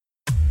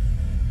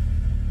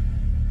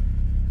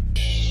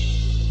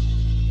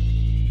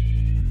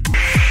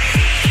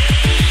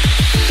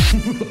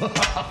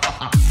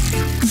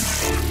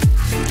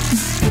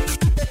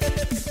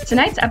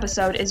Tonight's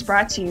episode is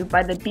brought to you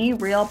by the Be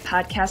Real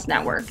Podcast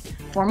Network.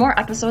 For more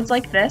episodes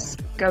like this,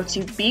 go to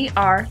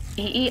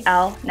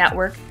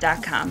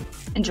BREELnetwork.com.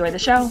 Enjoy the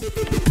show.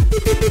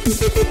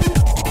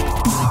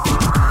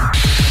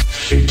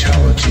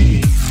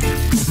 Fatality.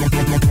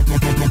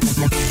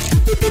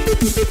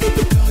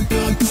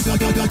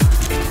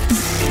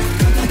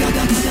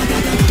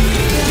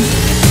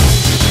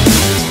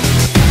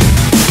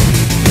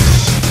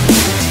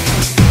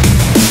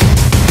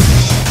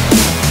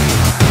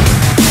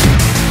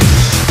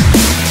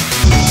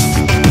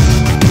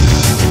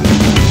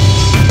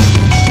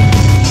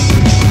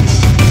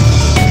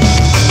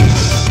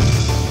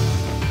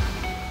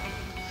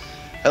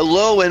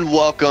 Hello and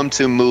welcome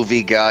to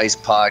Movie Guys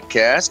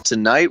Podcast.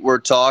 Tonight we're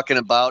talking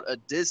about a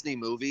Disney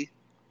movie,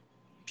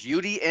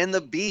 Beauty and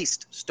the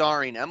Beast,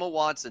 starring Emma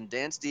Watson,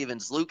 Dan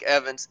Stevens, Luke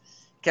Evans,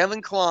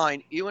 Kevin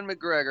Kline, Ewan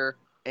McGregor,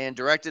 and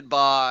directed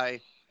by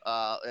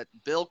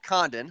Bill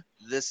Condon.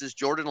 This is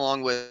Jordan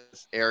along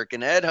with Eric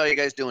and Ed. How are you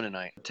guys doing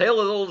tonight? Tale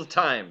of all the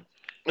time.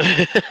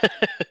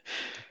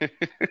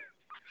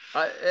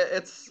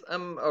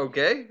 I'm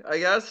okay, I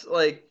guess.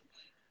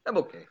 I'm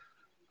okay.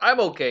 I'm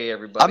okay,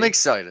 everybody. I'm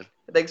excited.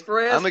 Thanks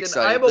for asking. I'm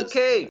excited. I'm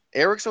okay.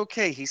 Eric's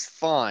okay. He's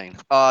fine.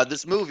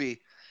 This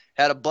movie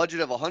had a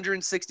budget of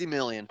 $160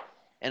 million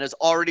and has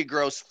already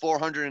grossed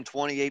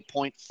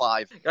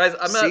 $428.5. Guys,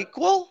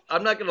 Sequel?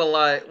 I'm not gonna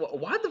lie.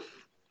 Why the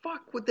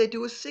fuck would they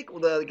do a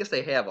sequel? I guess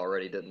they have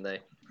already, didn't they?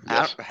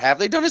 Yes. Have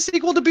they done a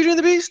sequel to Beauty and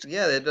the Beast?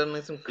 Yeah, they've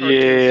done some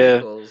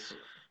cartoon sequels.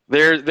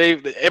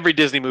 Every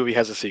Disney movie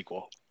has a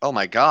sequel. Oh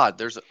my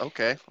God!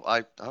 Okay.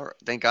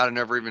 Thank God I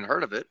never even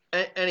heard of it.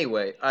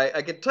 Anyway,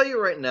 I can tell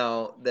you right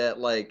now that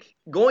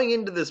going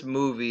into this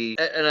movie,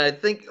 and I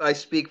think I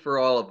speak for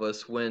all of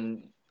us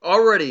when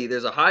already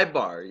there's a high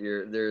bar.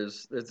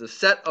 There's a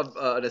set of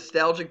a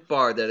nostalgic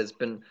bar that has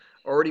been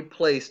already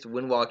placed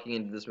when walking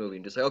into this movie.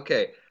 And just say,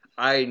 okay,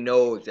 I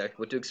know exactly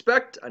what to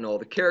expect. I know all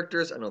the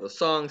characters. I know the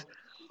songs.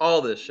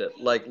 All this shit.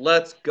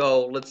 Let's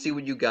go. Let's see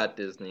what you got,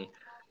 Disney.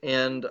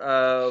 And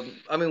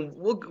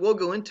we'll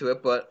go into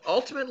it, but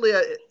ultimately,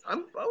 I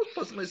was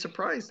pleasantly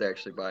surprised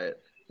actually by it.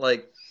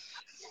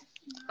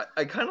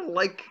 I kind of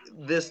like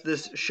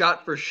this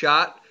shot for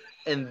shot,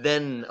 and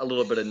then a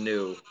little bit of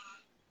new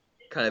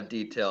kind of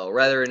detail,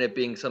 rather than it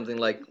being something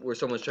like where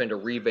someone's trying to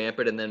revamp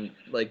it and then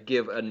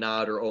give a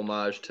nod or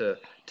homage to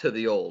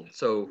the old.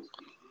 So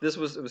it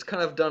was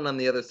kind of done on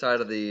the other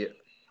side of the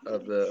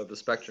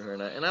spectrum here,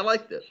 and I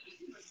liked it.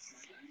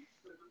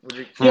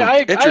 Yeah, I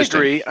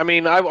agree. I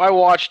mean, I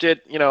watched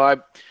it. You know, I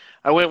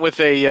went with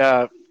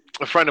a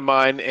friend of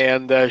mine,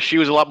 and she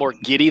was a lot more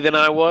giddy than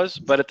I was.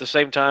 But at the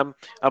same time,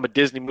 I'm a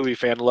Disney movie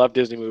fan. Love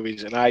Disney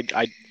movies, and I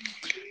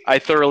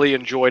thoroughly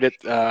enjoyed it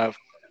the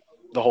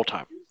whole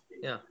time.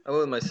 Yeah, I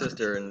went with my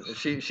sister, and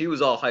she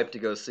was all hyped to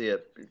go see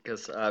it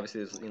because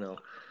obviously there's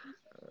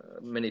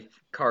many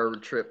car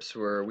trips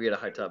where we had a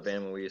high top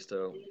van when we used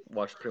to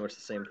watch pretty much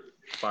the same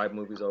 5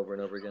 movies over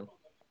and over again.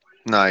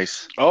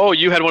 Nice. Oh,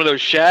 you had one of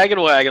those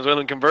shaggin' wagons, one of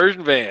them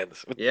conversion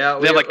vans. Yeah.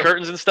 They have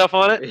curtains and stuff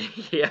on it?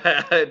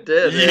 Yeah, it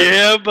did.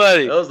 Yeah,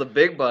 buddy. That was the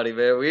big buddy,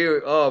 man.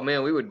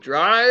 We would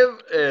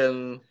drive,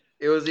 and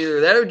it was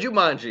either that or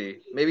Jumanji.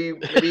 Maybe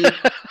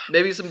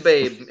some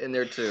Babe in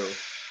there too.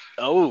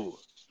 Oh.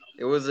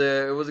 It was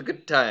a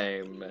good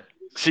time.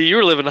 See, you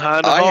were living high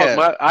on the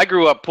hog. I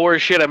grew up poor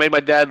as shit. I made my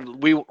dad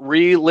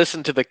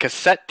re-listen to the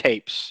cassette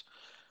tapes.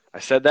 I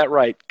said that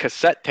right.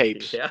 Cassette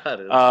tapes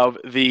of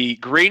the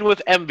Green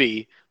with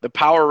Envy, the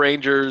Power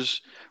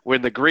Rangers,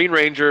 when the Green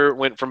Ranger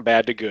went from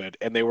bad to good,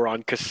 and they were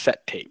on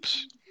cassette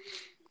tapes.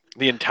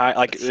 The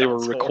entire, they were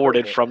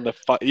recorded from the.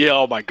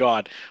 Oh my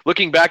God!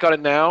 Looking back on it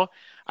now,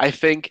 I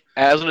think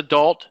as an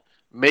adult,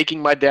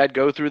 making my dad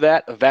go through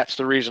that's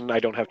the reason I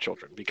don't have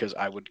children, because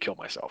I would kill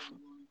myself.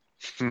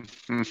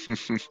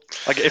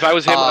 If I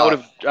was him,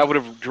 I would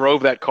have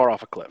drove that car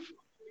off a cliff.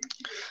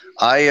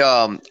 I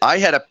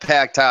had a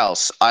packed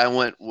house. I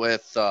went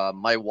with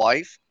my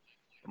wife,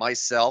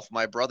 myself,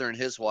 my brother and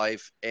his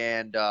wife,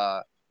 and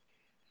not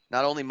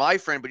only my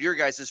friend, but your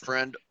guys'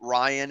 friend,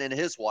 Ryan, and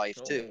his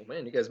wife, too. Oh,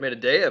 man, you guys made a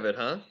day of it,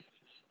 huh?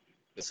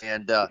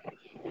 And,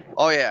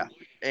 oh, yeah.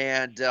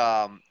 And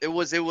it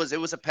was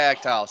a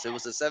packed house. It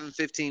was a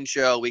 7:15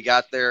 show. We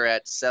got there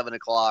at 7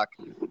 o'clock,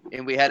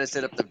 and we had to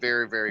sit up the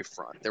very, very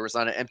front. There was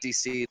not an empty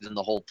seat in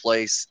the whole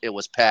place. It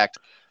was packed.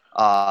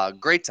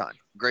 Great time.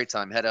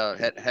 Had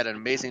an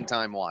amazing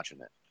time watching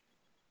it.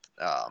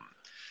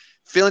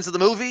 Feelings of the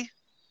movie,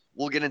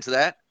 we'll get into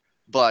that.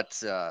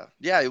 But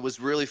yeah, it was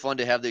really fun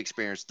to have the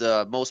experience.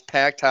 The most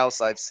packed house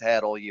I've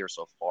had all year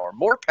so far.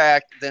 More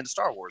packed than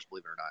Star Wars,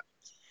 believe it or not.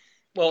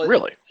 Well,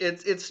 really,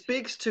 it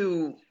speaks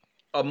to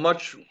a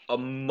much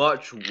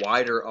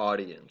wider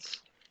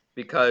audience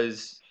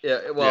because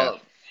as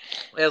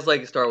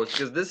Star Wars,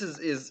 because this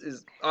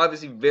is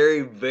obviously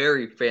very,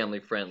 very family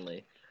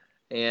friendly.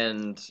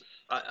 And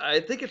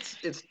I think it's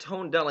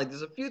toned down.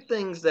 There's a few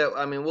things that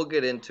we'll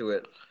get into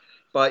it,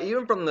 but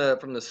even from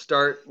the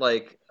start,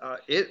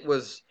 it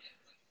was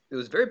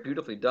very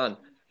beautifully done,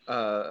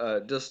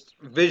 just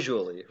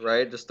visually,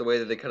 right? Just the way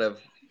that they kind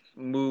of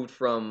moved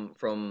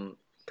from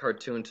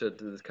cartoon to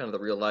kind of the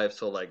real life.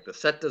 So like the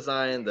set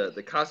design,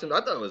 the costumes,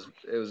 I thought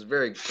it was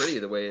very pretty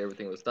the way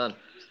everything was done.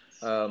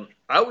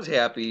 I was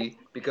happy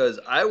because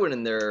I went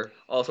in there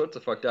all sorts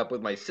of fucked up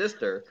with my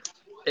sister,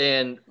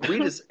 and we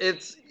just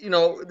it's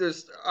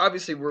there's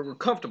obviously we're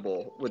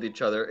comfortable with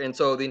each other, and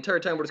so the entire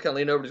time we're just kind of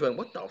leaning over, just going,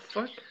 "What the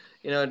fuck?"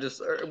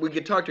 Just we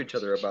could talk to each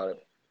other about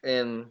it.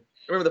 And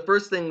I remember the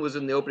first thing was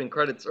in the opening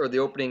credits or the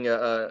opening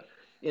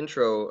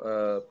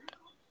intro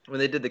when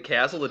they did the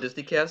castle, the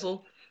Disney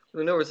castle.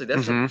 We know it's like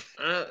that's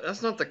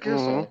not the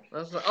castle.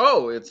 That's not.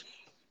 Oh, it's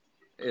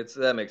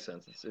that makes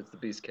sense. It's the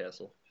Beast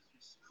Castle.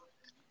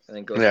 And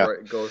then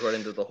goes right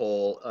into the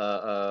whole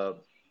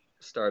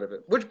start of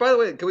it. Which, by the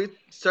way, can we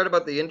start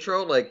about the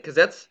intro? Like, because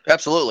that's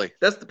probably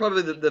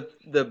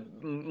the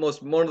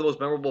most one of the most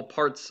memorable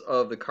parts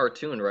of the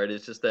cartoon, right?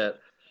 It's just that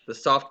the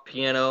soft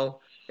piano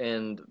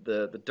and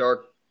the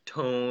dark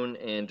tone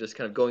and just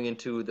kind of going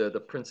into the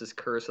prince's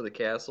curse of the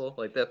castle.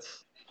 Like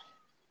it's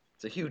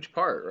a huge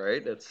part,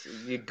 right?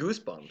 You get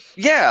goosebumps.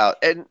 Yeah,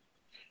 and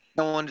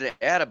I wanted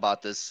to add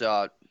about this.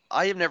 I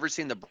have never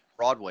seen the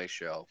Broadway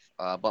show,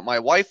 but my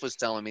wife was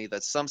telling me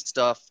that some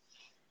stuff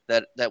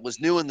that was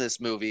new in this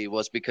movie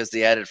was because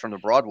they added from the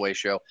Broadway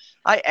show.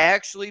 I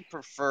actually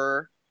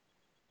prefer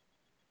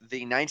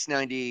the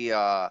 1990,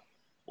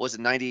 was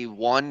it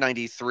 91,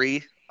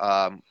 93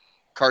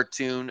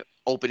 cartoon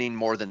opening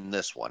more than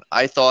this one.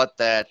 I thought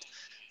that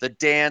the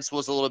dance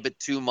was a little bit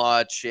too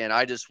much, and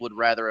I just would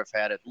rather have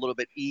had it a little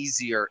bit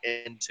easier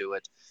into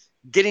it.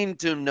 Getting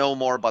to know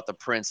more about the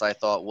prince, I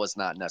thought, was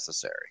not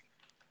necessary.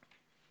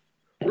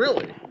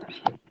 Really?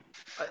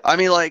 I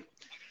mean, like,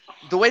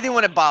 the way they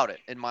went about it,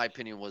 in my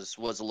opinion, was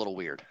a little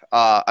weird.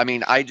 I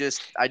mean, I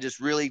just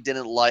really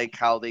didn't like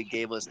how they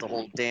gave us the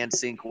whole dance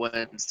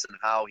sequence and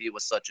how he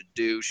was such a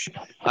douche.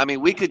 I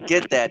mean, we could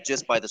get that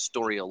just by the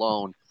story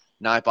alone,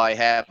 not by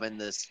having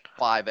this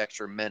 5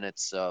 extra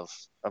minutes of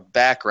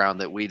background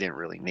that we didn't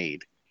really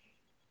need.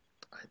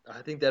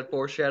 I think that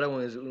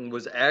foreshadowing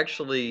was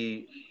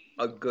actually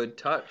a good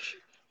touch,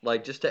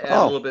 like just to add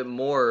a little bit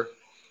more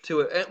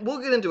to it, and we'll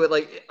get into it.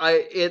 Like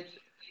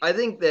I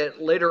think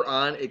that later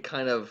on it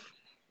kind of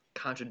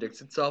contradicts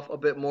itself a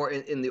bit more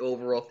in the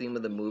overall theme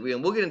of the movie,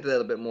 and we'll get into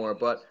that a bit more.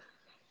 But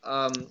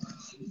I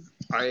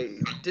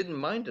didn't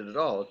mind it at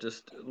all.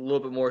 Just a little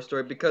bit more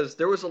story because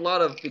there was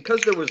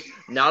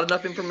not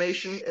enough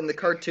information in the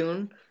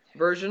cartoon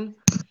version.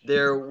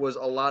 There was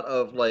a lot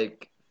of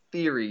like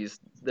theories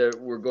that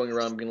were going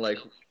around being like,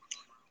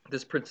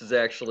 this prince is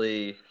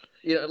actually,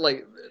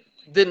 like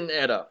didn't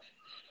add up.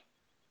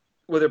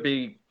 Whether it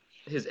be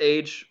his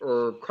age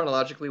or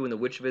chronologically when the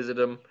witch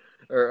visited him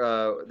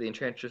or the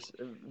enchantress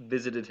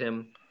visited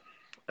him.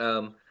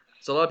 So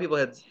a lot of people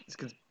had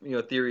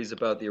theories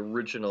about the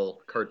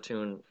original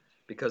cartoon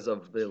because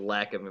of the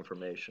lack of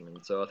information.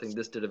 And so I think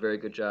this did a very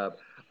good job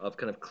of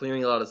kind of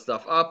clearing a lot of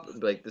stuff up.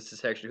 Like, this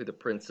is actually who the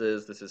prince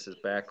is. This is his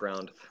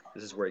background.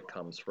 This is where he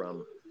comes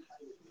from.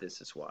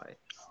 This is why.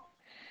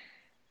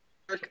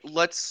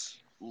 Let's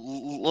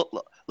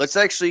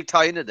actually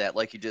tie into that,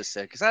 like you just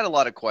said, because I had a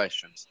lot of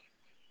questions.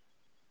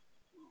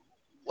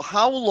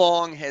 How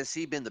long has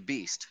he been the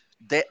Beast?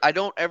 I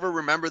don't ever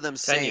remember them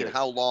saying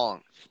how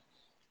long.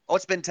 Oh,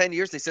 it's been 10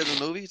 years. They said in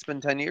the movie it's been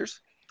 10 years.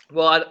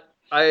 Well,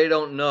 I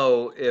don't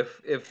know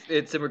if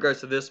it's in regards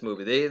to this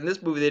movie. In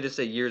this movie they just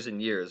say years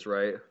and years,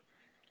 right?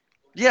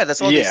 Yeah,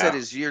 that's all they said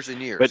is years and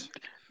years.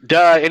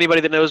 But anybody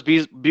that knows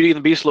Beauty and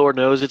the Beast lore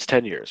knows it's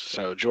 10 years.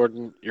 So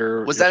Jordan,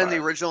 was that in the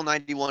original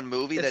 91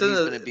 movie that he's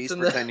been a beast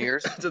for 10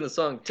 years? It's in the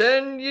song.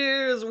 10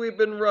 years we've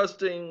been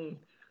rusting.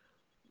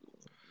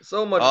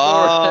 So much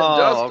more than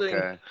dusting.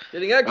 Okay.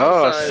 Getting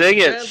exercise.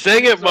 Oh,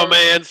 sing it, my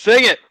man,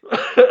 sing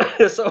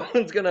it.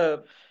 Someone's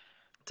gonna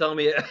tell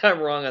me I'm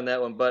wrong on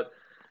that one, but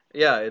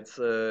yeah, it's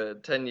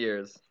 10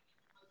 years.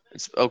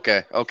 It's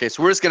okay.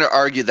 So we're just gonna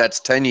argue that's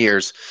 10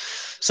 years.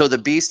 So the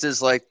Beast is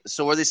like.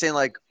 So are they saying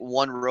like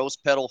one rose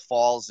petal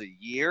falls a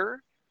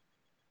year?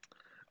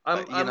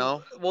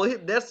 Well,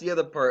 that's the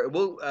other part. We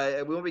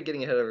won't be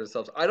getting ahead of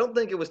ourselves. I don't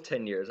think it was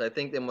 10 years. I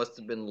think it must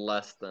have been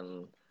less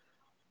than.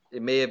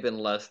 It may have been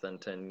less than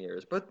 10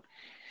 years, but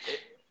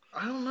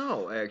I don't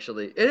know.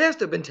 Actually, it has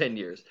to have been 10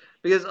 years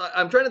because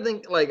I'm trying to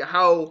think like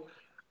how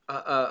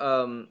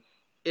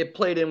it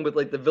played in with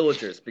like the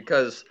villagers,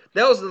 because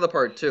that was another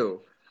part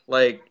too.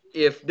 Like,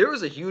 if there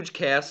was a huge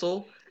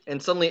castle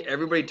and suddenly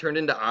everybody turned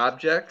into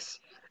objects,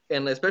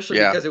 and especially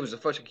because it was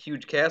such a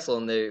huge castle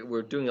and they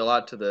were doing a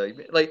lot to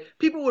the, like,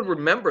 people would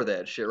remember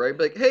that shit, right?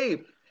 Like,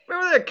 hey,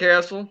 remember that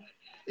castle?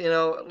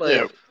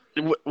 Yeah.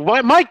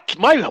 My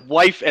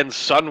wife and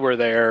son were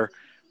there.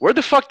 Where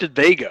the fuck did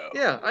they go?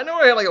 Yeah, I know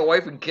I had like a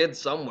wife and kids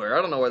somewhere.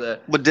 I don't know where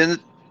that. But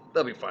didn't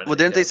that'll be fine. Well,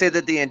 didn't they say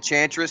that the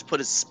enchantress put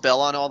a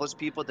spell on all those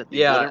people that they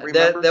wouldn't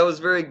remember? that was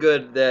very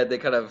good. That they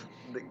kind of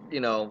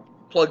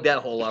plugged that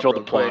hole up. Filled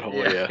the plot hole,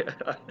 yeah.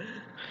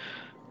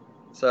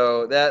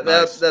 So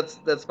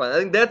that's fine. I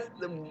think that's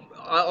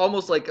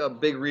almost like a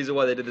big reason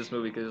why they did this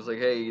movie, because it's like,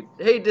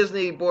 hey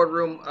Disney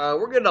boardroom,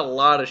 we're getting a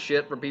lot of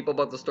shit from people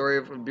about the story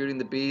of Beauty and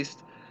the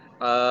Beast,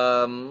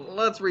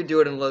 Let's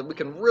redo it and we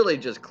can really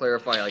just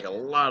clarify like a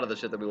lot of the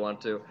shit that we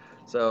want to.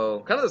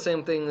 So kind of the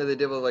same thing that they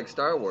did with like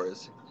Star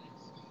Wars,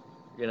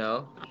 you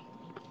know.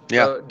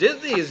 Yeah. So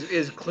Disney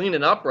is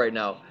cleaning up right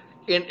now,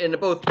 in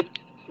both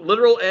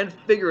literal and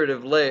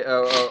figurative way.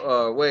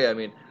 I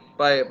mean,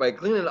 by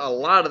cleaning a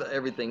lot of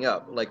everything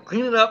up, like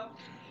cleaning up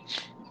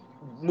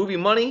movie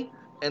money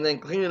and then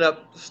cleaning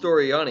up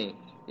story honey.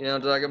 You know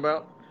what I'm talking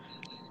about?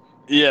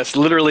 Yes,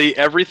 literally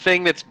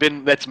everything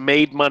that's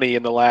made money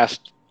in the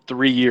last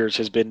 3 years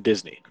has been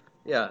Disney.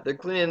 Yeah, they're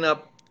cleaning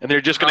up. And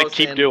they're just going to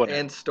keep doing it.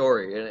 And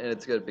story, and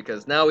it's good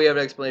because now we have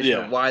an explanation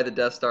of why the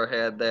Death Star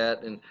had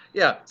that, and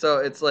yeah, so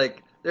it's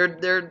like they're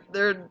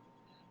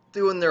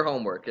doing their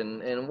homework,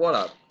 and what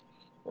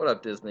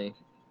up Disney?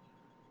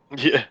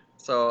 Yeah.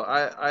 So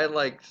I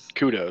like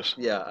kudos.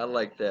 Yeah, I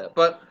like that,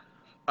 but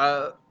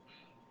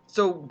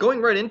so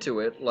going right into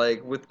it,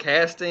 like with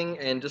casting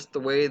and just the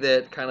way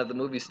that kind of the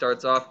movie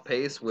starts off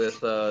pace with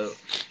the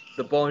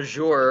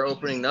Bonjour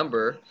opening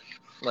number,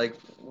 like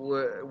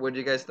what do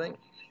you guys think?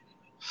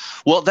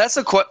 Well,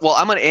 well,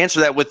 I'm going to answer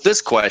that with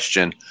this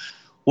question.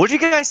 What do you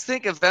guys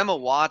think of Emma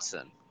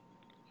Watson?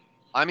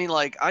 I mean,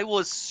 like,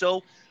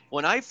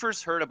 when I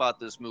first heard about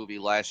this movie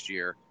last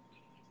year,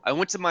 I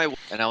went to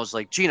and I was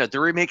like, Gina,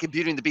 they're remaking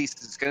Beauty and the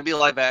Beast. It's going to be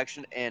live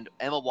action, and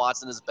Emma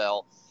Watson is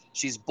Belle.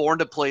 She's born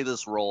to play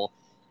this role.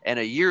 And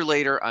a year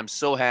later, I'm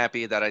so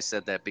happy that I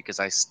said that because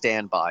I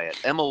stand by it.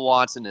 Emma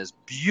Watson is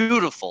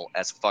beautiful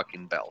as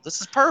fucking Belle. This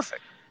is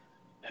perfect.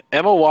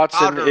 Emma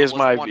Watson is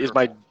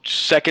my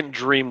second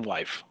dream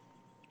wife.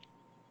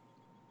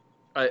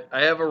 I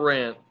have a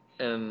rant,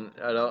 and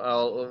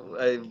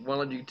I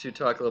wanted you to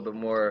talk a little bit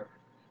more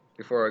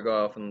before I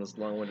go off on this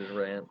long-winded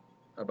rant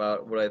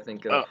about what I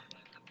think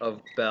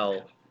of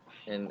Belle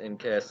and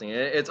casting.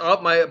 It's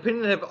all, my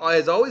opinion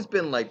has always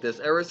been like this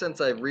ever since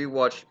I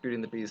rewatched Beauty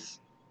and the Beast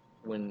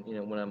when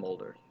I'm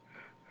older.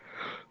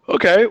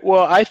 Okay,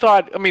 well,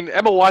 I mean,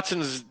 Emma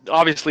Watson's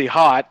obviously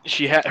hot.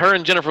 Her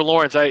and Jennifer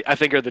Lawrence, I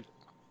think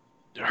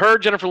are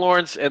Jennifer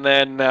Lawrence, and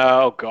then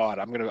I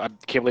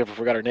can't believe I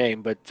forgot her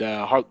name, but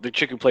the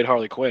chick who played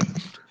Harley Quinn.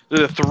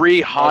 They're the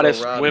three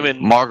hottest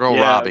women. Margot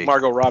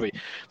Robbie.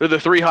 They're the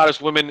three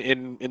hottest women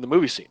in the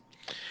movie scene.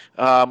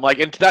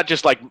 And not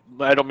just like,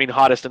 I don't mean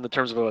hottest in the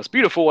terms of less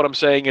beautiful. What I'm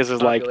saying is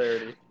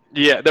popularity. Like,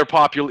 yeah, they're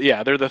popular.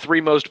 Yeah, they're the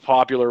three most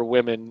popular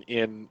women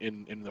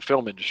in the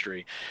film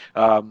industry.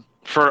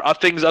 For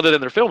things other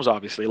than their films,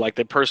 obviously, like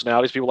their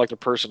personalities. People like their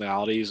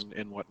personalities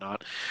and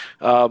whatnot.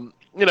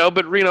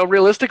 But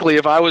realistically,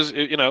 if I was,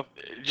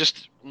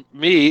 just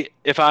me,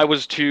 if I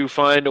was to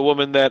find a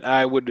woman that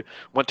I would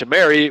want to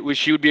marry,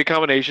 she would be a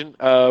combination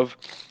of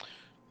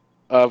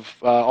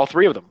all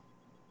three of them.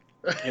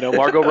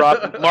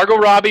 Margot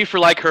Robbie for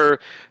like her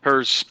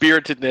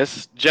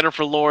spiritedness.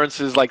 Jennifer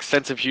Lawrence's like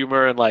sense of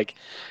humor, and like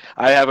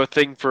I have a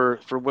thing for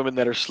women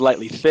that are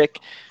slightly thick.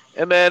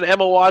 And then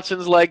Emma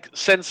Watson's like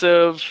sense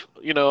of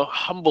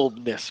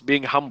humbleness,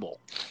 being humble,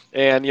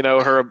 and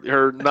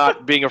her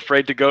not being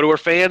afraid to go to her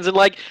fans and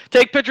like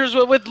take pictures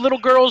with little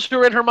girls who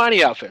are in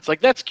Hermione outfits.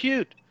 Like that's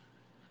cute.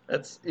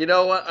 That's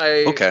what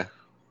okay.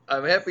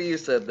 I'm happy you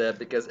said that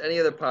because any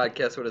other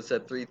podcast would have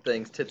said three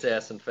things: tits,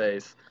 ass, and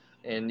face.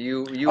 And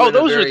you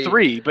those are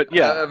three, but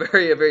yeah, a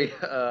very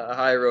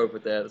high road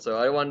with that. So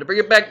I wanted to bring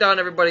it back down,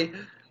 everybody,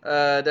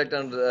 back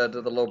down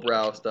to the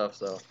lowbrow stuff.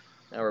 So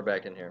now we're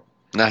back in here.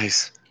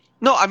 Nice.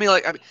 No, I mean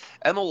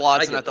Emma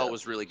Watson I thought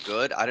was really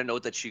good. I didn't know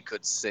that she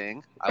could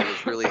sing. I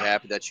was really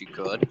happy that she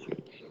could.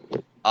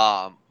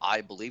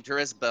 I believed her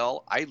as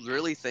Belle. I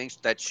really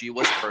think that she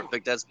was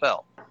perfect as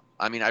Belle.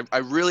 I mean, I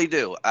really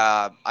do.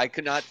 I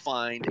could not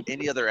find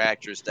any other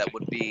actress that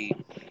would be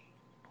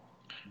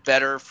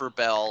better for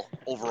Belle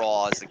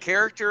overall as a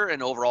character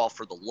and overall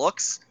for the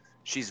looks.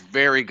 She's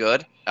very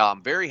good.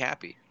 I'm very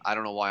happy. I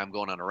don't know why I'm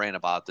going on a rant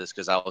about this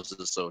because I was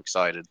just so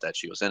excited that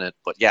she was in it.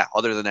 But yeah,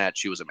 other than that,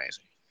 she was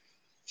amazing.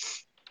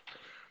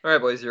 All right,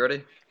 boys, you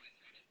ready?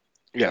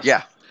 Yeah.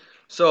 Yeah.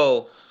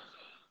 So,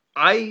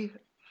 I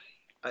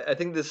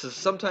think this is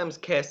sometimes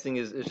casting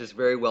is just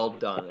very well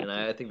done, and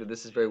I think that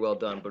this is very well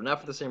done, but not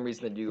for the same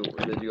reason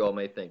that you all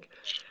may think.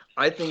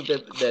 I think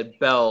that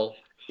Belle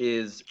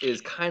is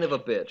kind of a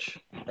bitch,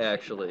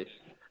 actually,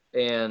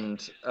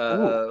 and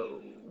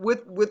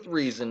with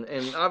reason,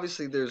 and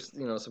obviously there's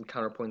some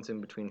counterpoints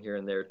in between here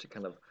and there to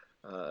kind of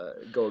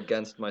go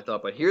against my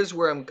thought, but here's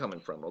where I'm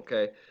coming from.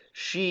 Okay,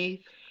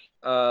 she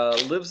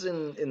lives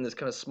in this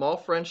kind of small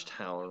French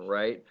town,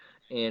 right?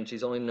 And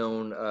she's only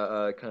known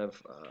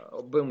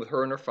been with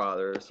her and her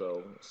father,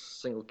 so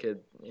single kid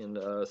in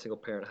a single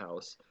parent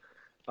house.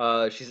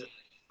 She's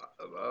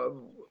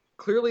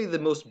clearly the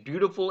most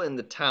beautiful in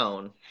the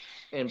town,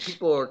 and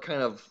people are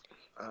kind of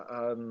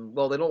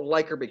they don't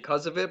like her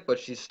because of it, but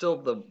she's still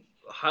the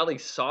highly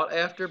sought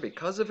after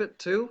because of it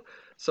too.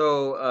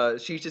 So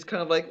she's just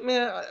kind of like,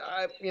 man,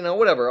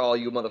 whatever, all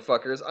you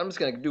motherfuckers. I'm just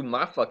gonna do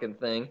my fucking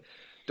thing.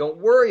 Don't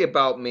worry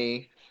about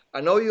me.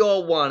 I know you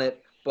all want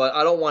it, but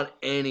I don't want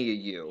any of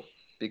you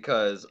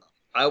because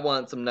I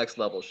want some next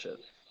level shit.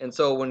 And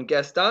so when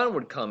Gaston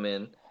would come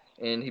in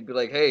and he'd be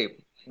like, hey,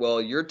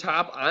 well, you're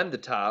top, I'm the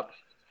top.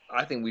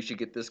 I think we should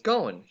get this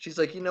going. She's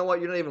like, you know what?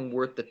 You're not even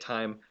worth the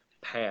time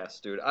pass,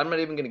 dude. I'm not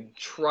even going to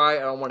try.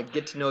 I don't want to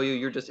get to know you.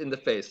 You're just in the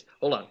face.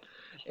 Hold on.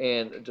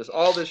 And just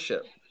all this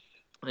shit.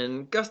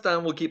 And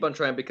Gaston will keep on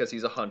trying because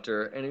he's a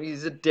hunter and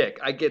he's a dick.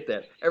 I get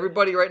that.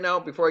 Everybody right now,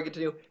 before I get to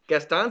you,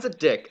 Gaston's a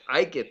dick.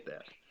 I get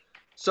that.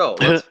 So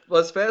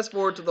let's fast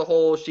forward to the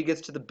whole she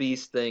gets to the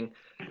beast thing.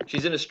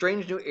 She's in a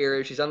strange new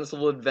area. She's on this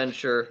little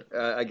adventure,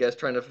 I guess,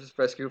 trying to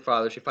rescue her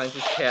father. She finds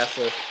this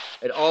castle,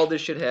 and all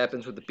this shit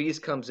happens when the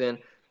beast comes in.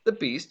 The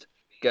beast,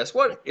 guess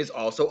what, is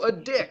also a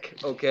dick.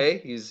 Okay,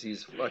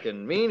 he's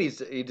fucking mean. He's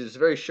just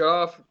very shut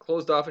off,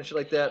 closed off, and shit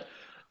like that.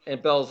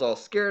 And Belle's all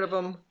scared of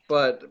him,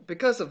 but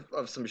because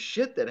of some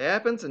shit that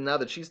happens, and now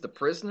that she's the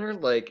prisoner,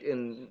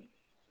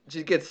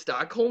 she gets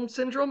Stockholm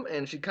syndrome,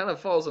 and she kind of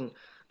falls in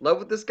love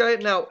with this guy.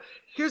 Now,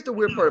 here's the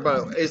weird part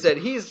about it, is that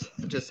he's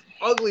just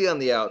ugly on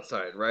the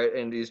outside, right?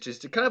 And he's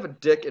just kind of a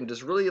dick and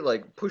just really,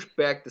 like, pushed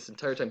back this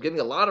entire time,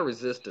 getting a lot of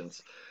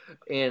resistance.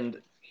 And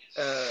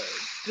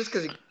just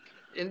because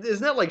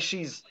it's not like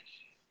she's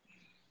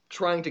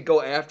trying to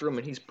go after him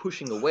and he's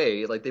pushing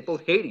away. Like, they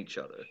both hate each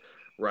other,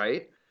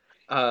 right?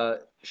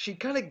 She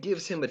kind of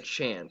gives him a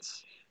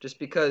chance just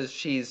because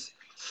she's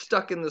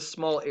stuck in this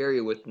small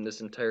area with him this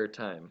entire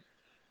time.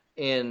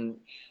 And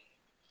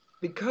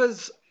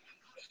because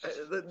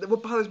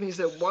what bothers me is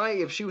that why,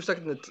 if she was stuck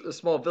in the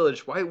small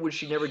village, why would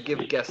she never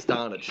give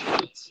Gaston a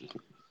chance?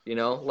 You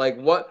know, like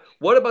what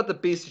about the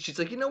beast? She's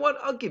like, you know what?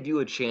 I'll give you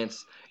a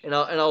chance, and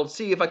I'll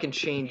see if I can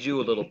change you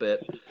a little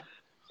bit.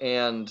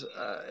 And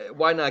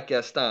why not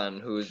Gaston,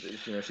 who is,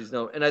 you know, she's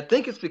known? And I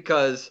think it's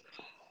because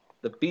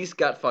the beast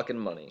got fucking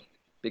money.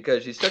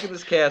 Because she's stuck in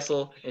this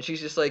castle, and she's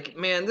just like,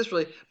 man, this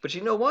really... But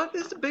you know what?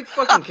 This is a big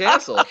fucking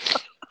castle.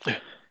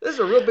 This is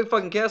a real big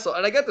fucking castle.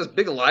 And I got this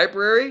big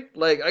library.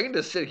 Like, I can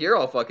just sit here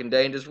all fucking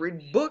day and just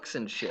read books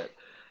and shit.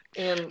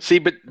 And see,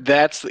 but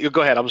that's...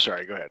 Go ahead. I'm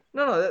sorry. Go ahead.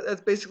 No, that's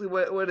basically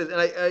what it is.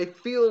 And I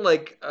feel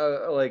like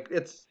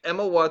it's...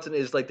 Emma Watson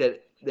is like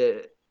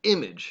that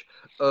image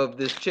of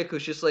this chick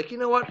who's just like, you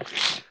know what?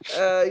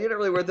 You're not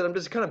really worth it. I'm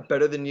just kind of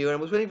better than you. And I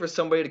was waiting for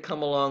somebody to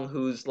come along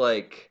who's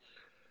like...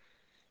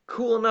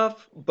 cool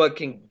enough, but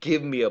can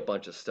give me a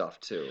bunch of stuff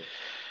too.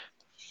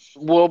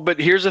 Well, but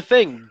here's the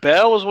thing: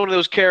 Belle is one of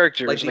those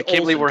characters, like and I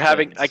can't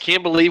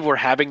believe we're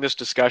having this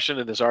discussion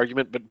and this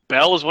argument. But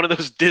Belle is one of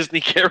those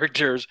Disney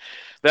characters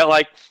that,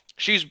 like,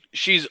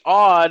 she's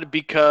odd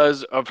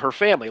because of her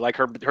family. Like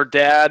her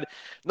dad,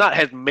 not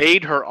has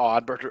made her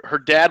odd, but her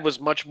dad was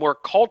much more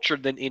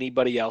cultured than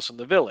anybody else in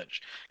the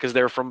village because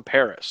they're from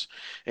Paris,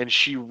 and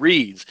she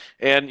reads,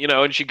 and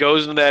and she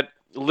goes into that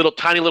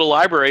tiny little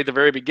library at the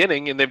very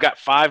beginning, and they've got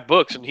 5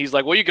 books, and he's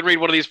like, well, you can read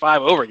one of these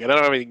 5 over again. I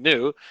don't have anything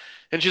new.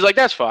 And she's like,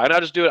 that's fine. I'll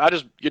just do it. I'll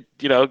just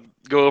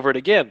go over it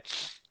again.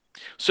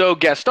 So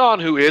Gaston,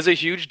 who is a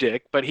huge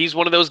dick, but he's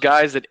one of those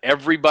guys that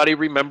everybody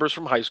remembers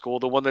from high school,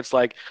 the one that's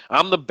like,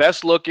 I'm the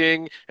best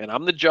looking, and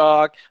I'm the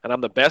jock, and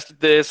I'm the best at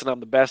this, and I'm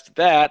the best at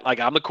that. Like,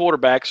 I'm the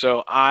quarterback,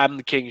 so I'm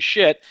the king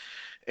shit.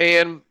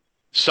 And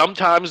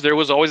sometimes there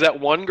was always that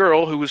one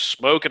girl who was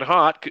smoking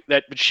hot,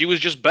 but she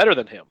was just better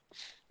than him.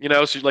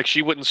 So like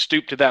she wouldn't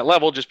stoop to that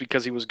level just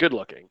because he was good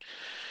looking.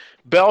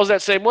 Belle's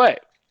that same way.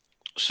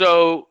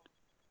 So,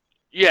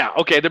 yeah,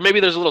 okay,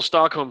 there's a little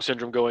Stockholm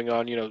syndrome going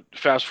on.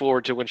 Fast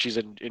forward to when she's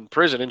in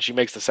prison and she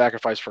makes the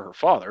sacrifice for her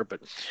father.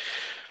 But,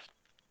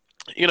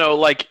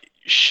 like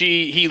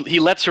he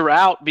lets her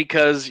out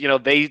because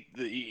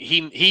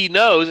he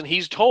knows and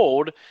he's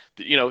told,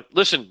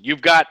 listen,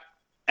 you've got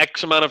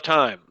X amount of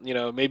time.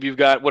 Maybe you've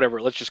got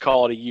whatever. Let's just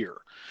call it a year.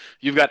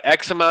 You've got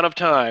X amount of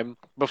time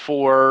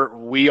before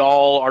we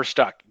all are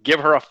stuck. Give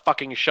her a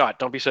fucking shot.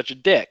 Don't be such a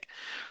dick.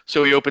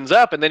 So he opens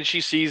up, and then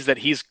she sees that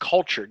he's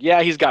cultured.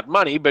 Yeah, he's got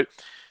money, but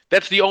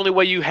that's the only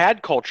way you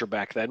had culture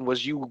back then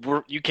was you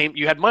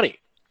had money.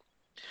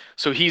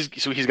 So he's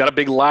got a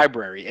big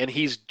library, and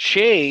he's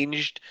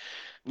changed,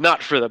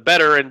 not for the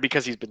better, and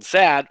because he's been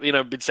sad,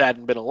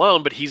 and been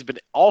alone, but he's been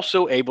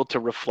also able to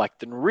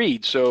reflect and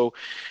read. So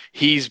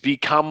he's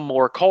become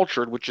more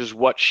cultured, which is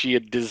what she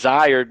had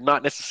desired,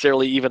 not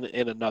necessarily even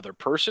in another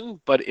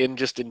person, but in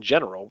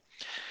general.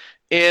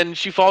 And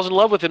she falls in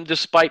love with him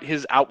despite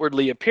his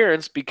outwardly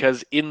appearance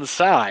because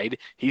inside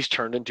he's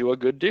turned into a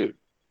good dude.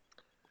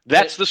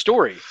 That's the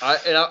story.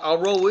 I'll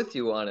roll with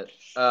you on it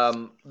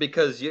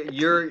because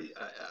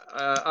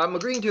I'm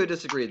agreeing to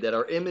disagree that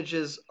our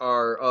images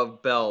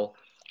of Belle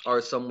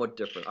are somewhat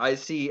different. I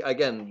see,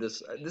 again,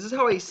 this is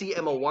how I see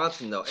Emma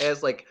Watson, though,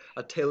 as like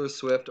a Taylor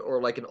Swift or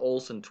like an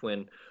Olsen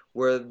twin,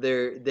 where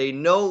they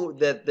know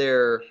that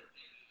they're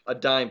a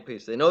dime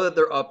piece. They know that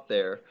they're up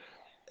there,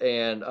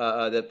 and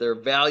that their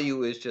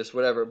value is just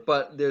whatever.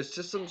 But there's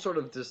just some sort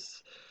of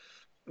this,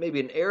 maybe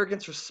an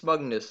arrogance or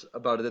smugness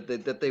about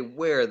it that they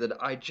wear that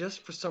I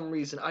just, for some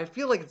reason, I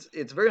feel like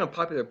it's very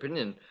unpopular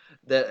opinion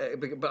that,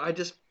 but I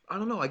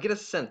don't know. I get a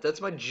sense.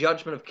 That's my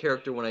judgment of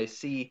character when I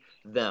see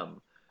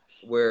them.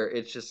 Where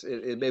it's just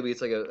maybe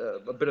it's like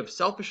a bit of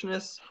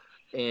selfishness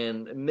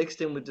and mixed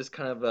in with just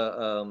kind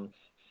of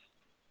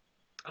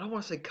I don't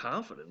want to say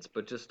confidence,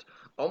 but just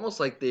almost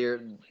like they're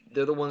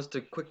the ones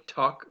to quick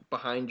talk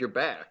behind your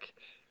back,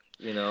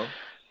 you know.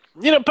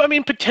 But I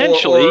mean,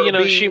 potentially,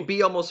 or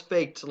she almost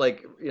faked,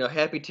 like,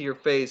 happy to your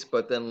face,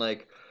 but then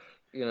like,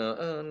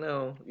 oh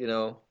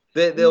no,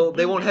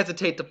 they won't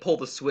hesitate to pull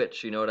the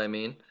switch. You know what I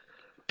mean?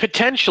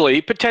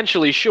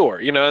 potentially, sure.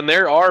 And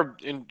there are,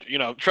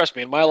 trust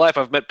me, in my life,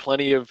 I've met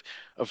plenty of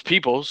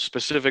people,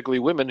 specifically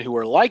women, who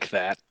are like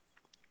that.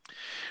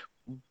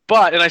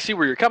 But, and I see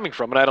where you're coming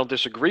from, and I don't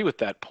disagree with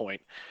that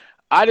point.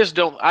 I just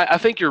don't. I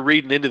think you're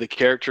reading into the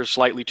character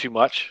slightly too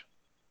much.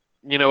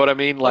 You know what I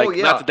mean? Like,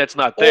 not that that's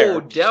not there.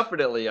 Oh,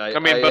 definitely.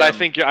 I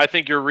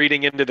think you're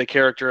reading into the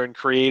character and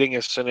creating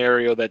a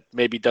scenario that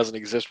maybe doesn't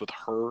exist with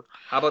her.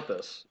 How about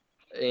this?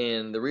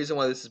 And the reason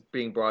why this is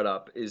being brought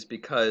up is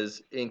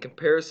because, in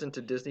comparison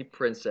to Disney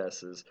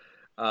princesses,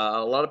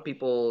 a lot of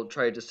people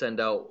tried to send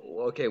out,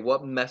 okay,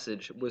 what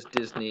message was not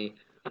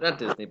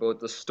Disney, but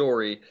the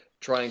story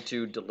trying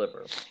to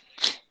deliver?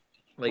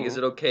 Like, is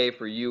it okay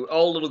for you,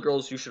 all little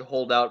girls, you should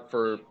hold out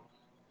for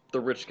the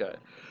rich guy?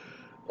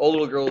 All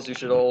little girls, you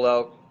should hold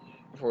out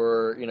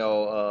for,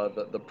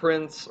 the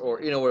prince, or,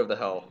 whatever the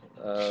hell.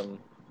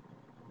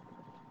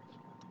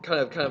 Kind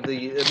of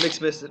the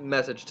mixed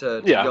message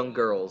to young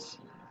girls.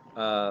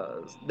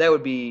 That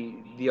would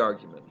be the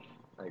argument,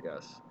 I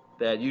guess.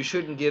 That you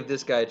shouldn't give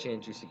this guy a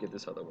chance, you should give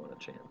this other one a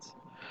chance.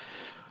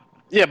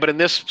 Yeah, but in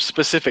this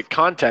specific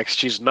context,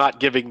 she's not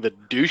giving the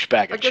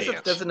douchebag a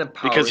chance. That's an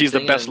empowering because he's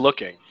thing, the best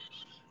looking.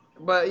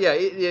 But yeah,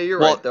 you're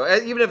right though.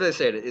 Even if they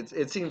say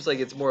it seems like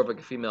it's more of like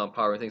a female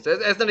empowering thing. So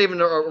that's not even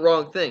a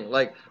wrong thing.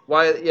 Like,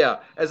 why?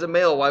 Yeah, as a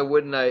male, why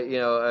wouldn't I?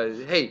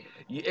 Hey,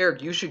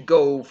 Eric, you should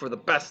go for the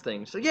best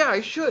thing. So yeah,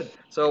 I should.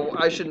 So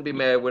I shouldn't be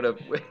mad when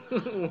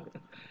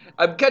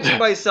I'm catching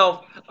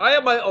myself. I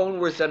am my own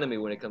worst enemy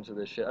when it comes to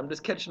this shit. I'm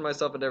just catching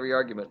myself in every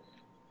argument.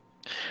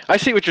 I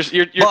see what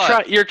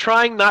you're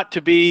trying not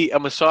to be a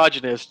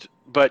misogynist,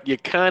 but you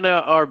kind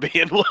of are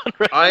being one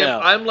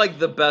now. I'm like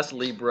the best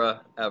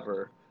Libra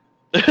ever.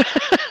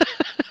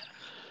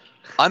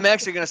 I'm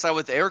actually going to side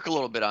with Eric a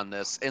little bit on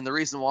this, and the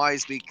reason why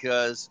is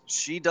because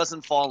she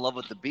doesn't fall in love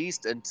with the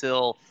Beast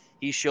until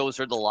he shows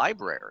her the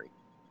library.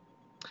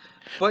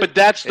 But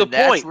that's the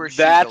point.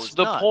 That's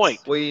the point.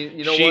 Well,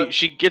 you know what?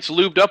 She gets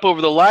lubed up over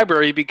the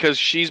library because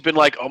she's been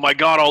like, oh my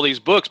god, all these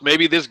books.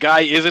 Maybe this guy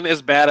isn't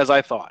as bad as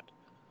I thought.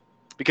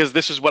 Because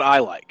this is what I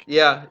like.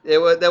 Yeah,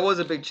 that was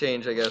a big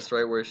change, I guess,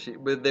 right? Where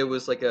there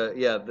was like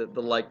the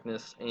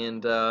likeness.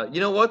 And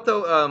you know what,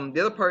 though? The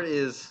other part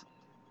is,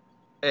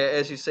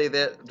 as you say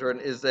that,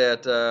 Jordan, is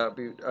that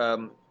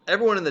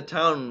everyone in the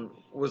town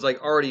was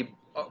like already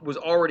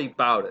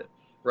about it,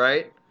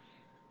 right?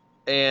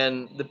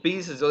 And the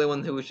Beast is the only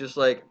one who was just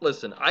like,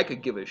 listen, I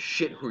could give a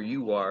shit who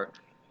you are.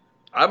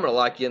 I'm gonna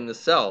lock you in the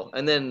cell.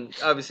 And then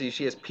obviously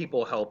she has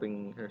people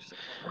helping her. She's like,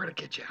 we're gonna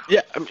get you out.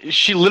 Yeah, I mean,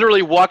 she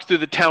literally walked through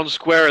the town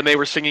square and they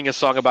were singing a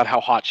song about how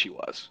hot she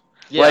was.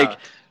 Yeah. Like,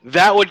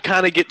 that would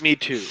kind of get me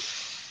too.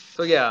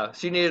 So yeah,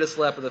 she needed a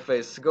slap in the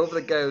face. Go for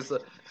the guy who's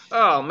like,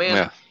 oh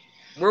man,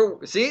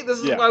 this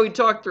is why we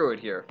talk through it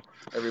here,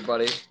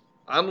 everybody.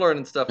 I'm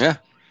learning stuff. Yeah.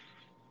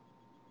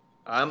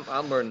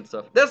 I'm learning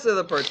stuff. That's the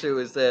other part too,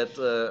 is that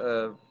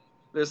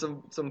there's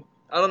some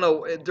I don't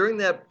know, during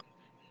the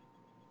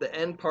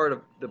end part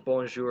of the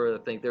Bonjour, I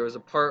think there was a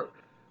part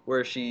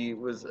where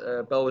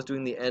Belle was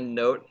doing the end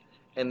note,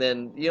 and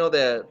then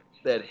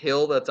that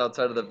hill that's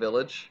outside of the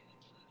village.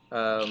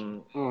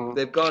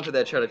 They've gone to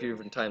that shot a few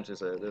different times.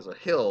 There's a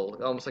hill,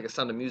 almost like a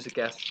Sound of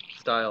Music-esque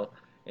style,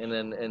 and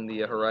then in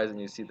the horizon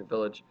you see the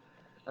village.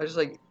 I was just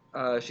like,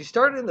 she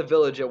started in the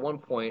village at one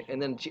point, and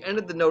then she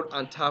ended the note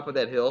on top of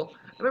that hill.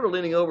 I remember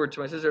leaning over to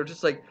my sister,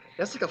 just like,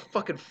 that's like a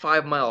fucking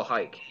 5-mile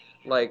hike.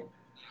 Like,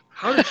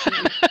 how did she?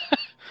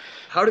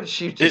 How did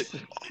she just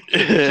she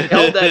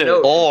held that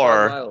note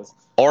for 5 miles?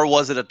 Or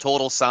was it a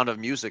total Sound of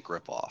Music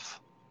ripoff?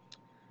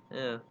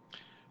 Yeah.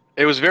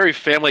 It was very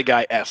Family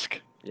Guy-esque.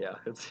 Yeah,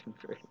 it seemed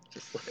very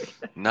just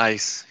like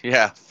nice.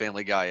 Yeah,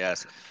 Family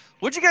Guy-esque.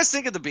 What'd you guys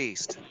think of the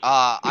Beast?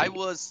 I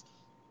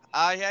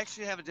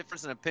actually have a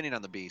difference in opinion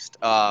on the Beast.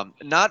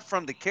 Not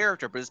from the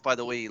character, but just by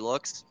the way he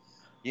looks.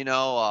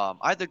 I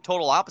had the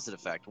total opposite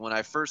effect. When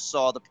I first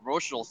saw the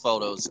promotional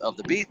photos of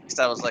the Beast,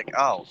 I was like,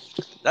 oh,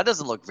 that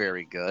doesn't look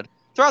very good.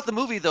 Throughout the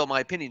movie, though, my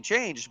opinion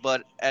changed,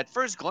 but at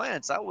first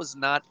glance, I was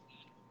not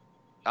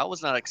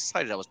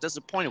excited. I was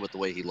disappointed with the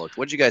way he looked.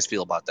 What did you guys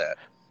feel about that?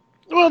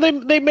 Well,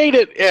 they made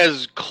it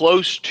as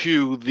close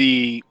to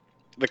the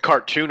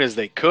cartoon as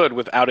they could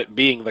without it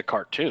being the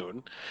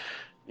cartoon.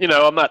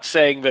 I'm not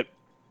saying that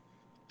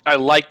I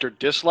liked or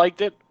disliked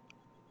it.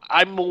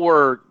 I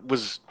more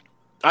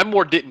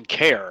didn't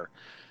care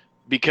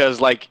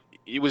because like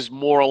it was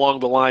more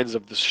along the lines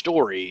of the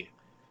story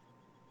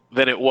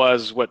than it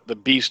was what the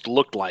Beast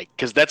looked like,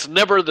 because that's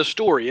never the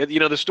story.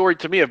 The story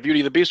to me of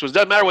Beauty and the Beast was,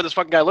 doesn't matter what this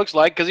fucking guy looks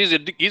like, because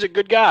he's a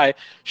good guy.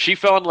 She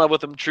fell in love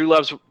with him. True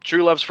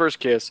love's first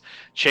kiss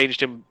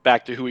changed him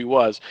back to who he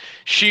was.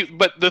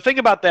 But the thing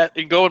about that,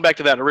 and going back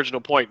to that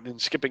original point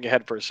and skipping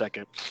ahead for a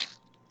second,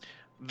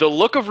 the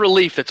look of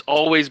relief that's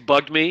always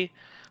bugged me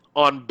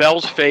on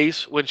Belle's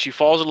face when she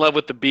falls in love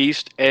with the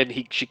Beast and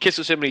she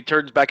kisses him and he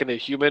turns back into a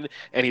human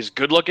and he's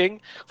good looking.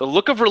 The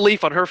look of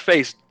relief on her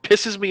face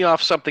pisses me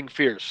off something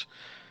fierce.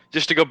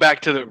 Just to go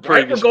back to the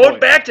previous we're going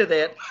point. back to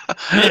that.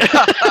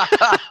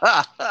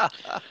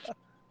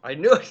 I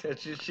knew it.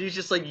 She's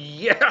just like,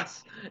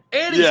 yes,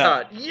 and he's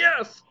hot,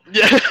 yes.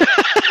 Yeah.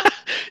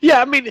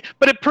 Yeah, I mean,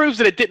 but it proves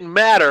that it didn't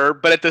matter.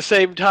 But at the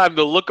same time,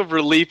 the look of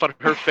relief on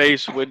her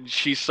face when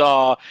she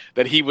saw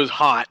that he was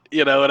hot,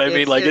 you know what I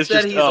mean? Like it's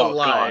just he's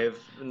alive,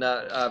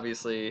 not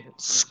obviously.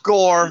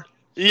 Score.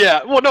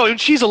 Yeah, well, no, and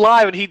she's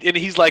alive, and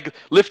he's like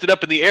lifted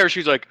up in the air.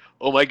 She's like,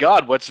 "Oh my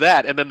God, what's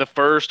that?" And then the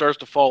fur starts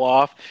to fall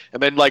off,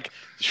 and then like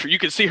you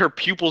can see her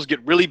pupils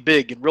get really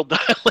big and real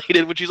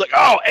dilated when she's like,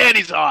 "Oh, and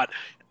he's hot."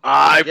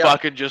 I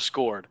fucking just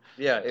scored.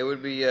 Yeah, it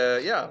would be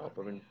yeah.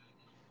 I mean,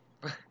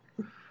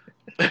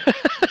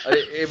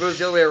 if it was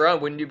the other way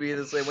around, wouldn't you be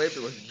the same way? If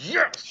it was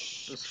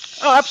yes.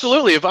 Oh,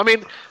 absolutely. If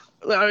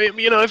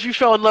you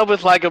fell in love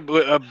with like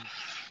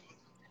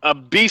a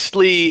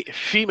beastly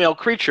female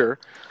creature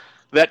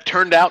that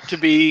turned out to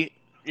be,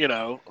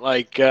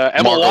 like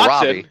Emma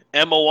Watson.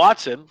 Emma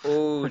Watson.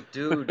 Oh,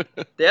 dude,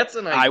 that's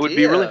an idea. I would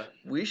be really.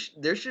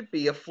 There should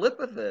be a flip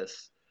of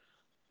this.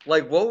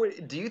 Like,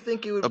 do you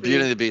think it would be? A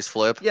Beauty and the Beast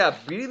flip? Yeah,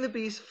 Beauty and the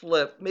Beast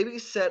flip. Maybe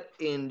set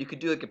in. You could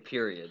do like a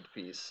period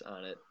piece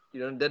on it. It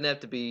doesn't have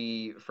to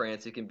be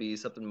France. It can be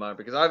something modern.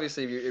 Because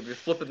obviously, if you're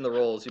flipping the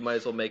roles, you might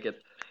as well make it,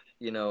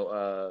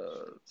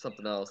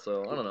 something else.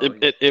 So I don't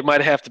know. It might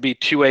have to be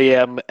 2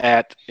 a.m.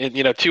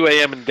 2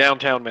 a.m. in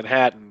downtown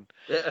Manhattan.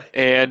 Yeah.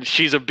 And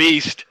she's a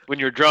beast when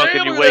you're drunk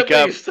and you wake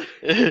up.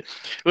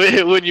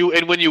 when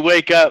you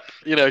wake up,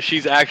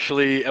 she's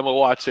actually Emma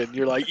Watson.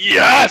 You're like,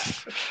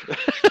 yes.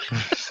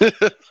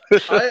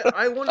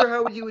 I wonder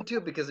how you would do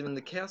it because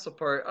the castle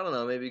part. I don't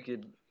know. Maybe you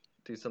could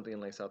do something in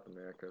like South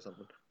America or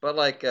something. But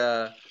like,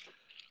 I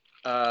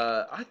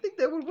think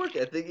that would work.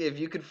 I think if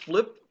you could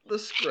flip the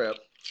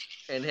script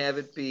and have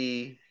it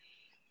be,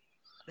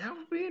 that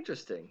would be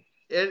interesting.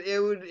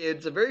 It would.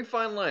 It's a very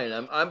fine line.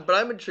 But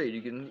I'm intrigued.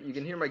 You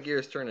can hear my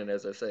gears turning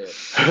as I say it.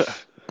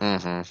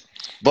 Mm-hmm.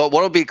 But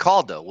what would it be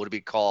called though? Would it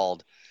be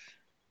called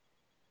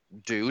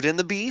Dude and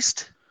the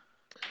Beast?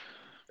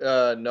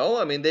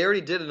 No. They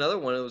already did another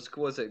one.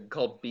 Was it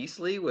called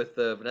Beastly with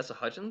Vanessa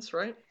Hudgens,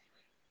 right?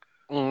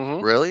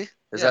 Mm-hmm. Really?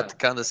 Is that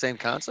kind of the same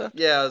concept?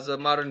 Yeah, it's a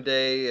modern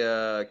day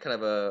kind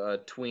of a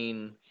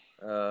tween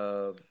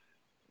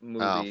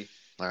movie.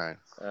 Oh, all right.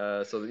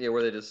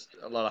 Where they just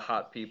a lot of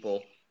hot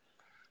people.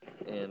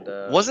 And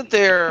wasn't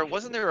there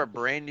a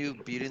brand new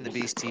Beauty and the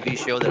Beast TV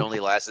show that only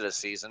lasted a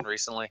season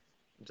recently?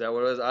 Is that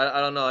what it was?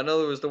 I don't know. I know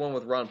there was the one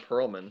with Ron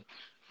Perlman.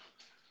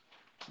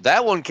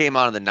 That one came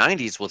out in the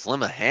 '90s with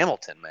Linda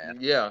Hamilton, man.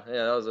 Yeah,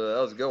 that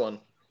was a good one.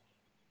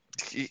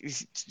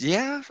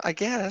 Yeah, I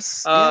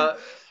guess.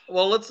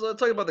 Well, let's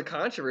talk about the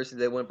controversy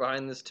that went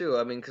behind this too.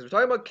 Because we're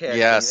talking about casting,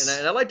 yes,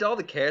 and I liked all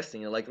the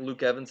casting. Like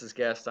Luke Evans as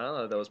Gaston, I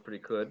thought that was pretty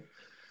good.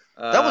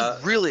 That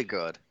was really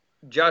good.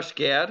 Josh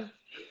Gad.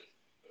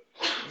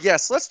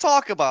 Yes, let's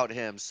talk about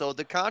him. So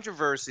the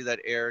controversy that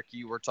Eric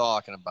you were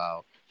talking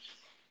about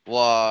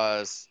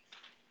was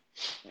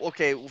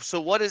okay.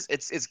 So what is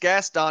it's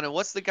Gaston and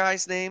what's the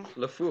guy's name?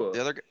 LeFou.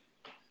 The other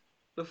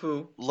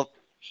LeFou.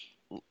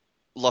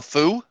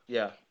 LeFou?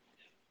 Yeah.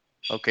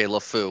 Okay,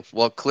 LeFou.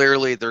 Well,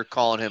 clearly they're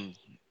calling him,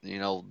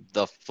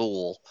 the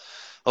fool.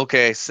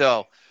 Okay,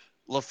 so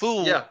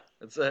LeFou. Yeah,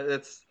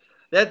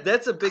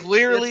 that's a big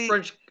clearly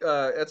French.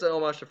 That's an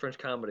homage to French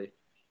comedy.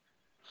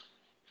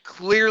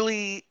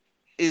 Clearly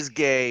is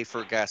gay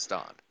for Gaston.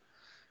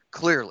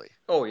 Clearly.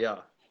 Oh yeah.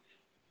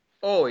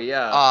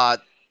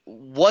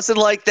 Wasn't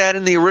like that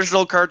in the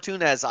original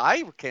cartoon as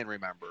I can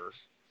remember.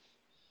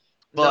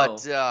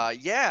 But no.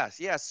 Yeah.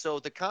 So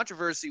the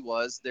controversy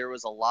was there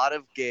was a lot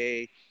of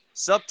gay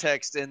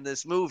subtext in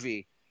this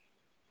movie.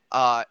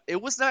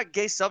 It was not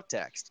gay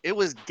subtext. It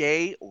was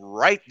gay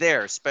right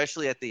there,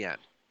 especially at the end.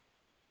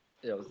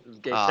 Yeah, it was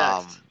gay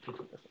text.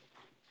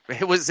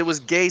 It was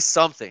gay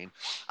something.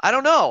 I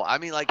don't know.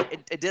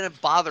 It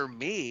didn't bother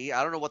me.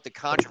 I don't know what the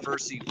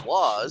controversy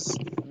was.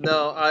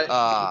 No, I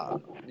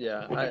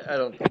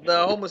don't.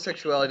 The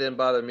homosexuality didn't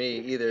bother me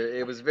either.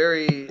 It was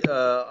very,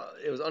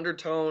 it was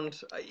undertoned.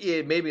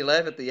 It made me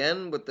laugh at the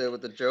end with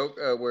the joke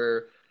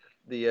where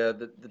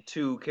the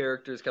two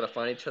characters kind of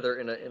find each other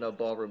in a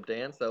ballroom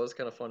dance. That was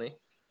kind of funny.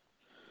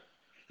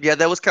 Yeah,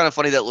 that was kind of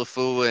funny that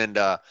LeFou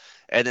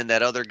and then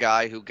that other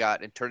guy who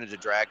got and turned into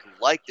drag who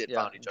liked it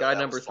found each other. Guy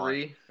number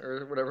 3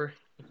 or whatever.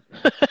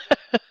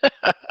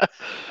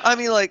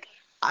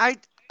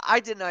 I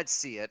did not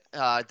see it.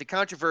 The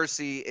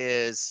controversy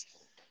is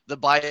the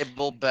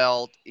Bible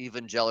Belt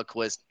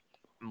evangelicalist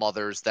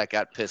mothers that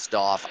got pissed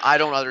off. I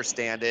don't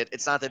understand it.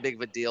 It's not that big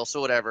of a deal.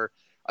 So whatever.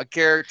 A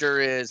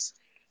character is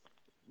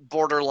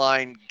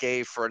borderline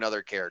gay for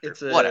another character.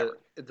 Whatever.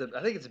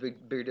 I think it's a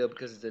bigger deal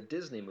because it's a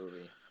Disney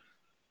movie.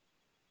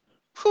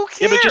 Who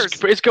cares? Yeah,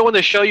 but it's going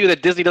to show you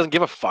that Disney doesn't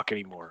give a fuck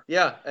anymore.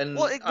 Yeah, and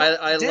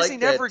I Disney like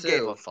never that too.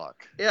 gave a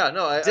fuck. Yeah,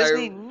 no,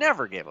 Disney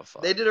never gave a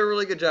fuck. They did a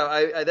really good job.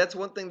 I that's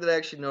one thing that I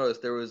actually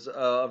noticed. There was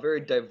a very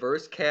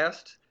diverse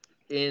cast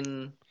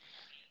in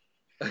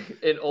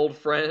Old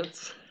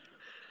France.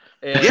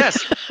 And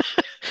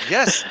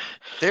yes,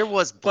 there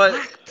was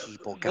black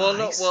people,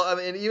 guys. I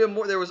mean, even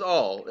more. There was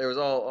all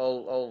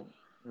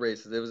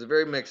races. It was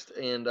very mixed,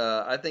 and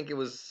I think it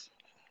was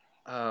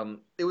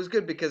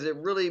good because it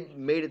really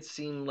made it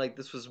seem like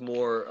this was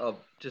more of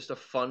just a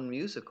fun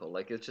musical.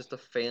 Like it's just a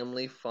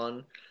family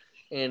fun,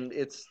 and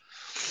it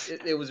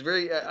was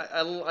very.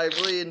 I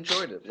really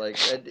enjoyed it. Like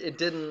it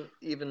didn't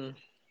even.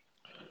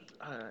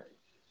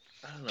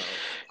 I don't know.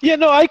 Yeah,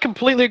 no, I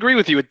completely agree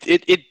with you.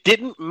 It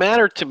didn't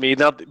matter to me.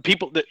 Now,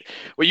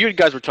 what you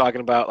guys were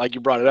talking about, like you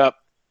brought it up,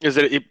 is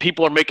that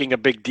people are making a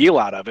big deal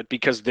out of it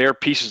because they're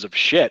pieces of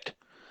shit.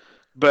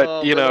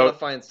 But they gotta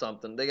find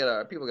something.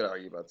 People gotta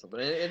argue about something.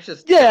 It's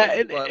just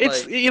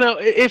it's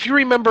if you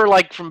remember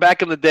like from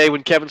back in the day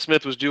when Kevin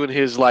Smith was doing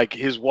his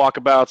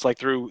walkabouts like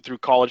through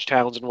college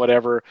towns and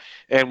whatever,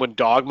 and when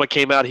Dogma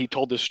came out, he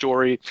told this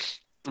story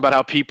about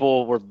how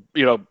people were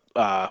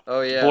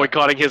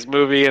boycotting his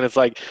movie, and it's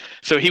like,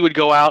 so he would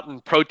go out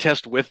and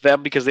protest with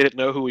them because they didn't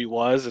know who he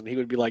was, and he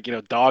would be like,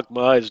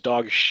 Dogma is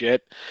dog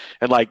shit,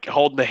 and like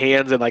holding the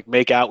hands and like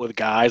make out with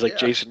guys like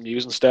Jason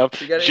Mewes and stuff,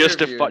 just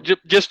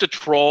to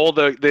troll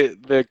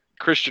the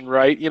Christian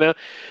right, and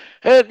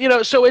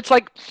so it's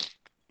like,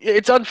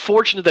 it's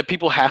unfortunate that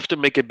people have to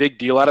make a big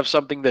deal out of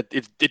something that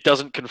it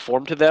doesn't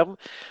conform to them,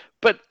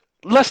 but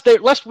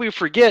lest we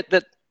forget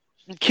that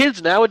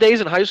kids nowadays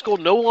in high school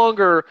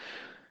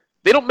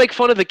they don't make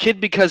fun of the kid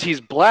because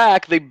he's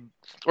black,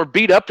 or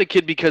beat up the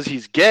kid because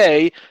he's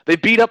gay. They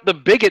beat up the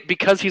bigot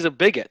because he's a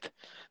bigot.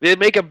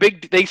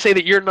 They say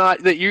that you're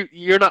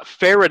not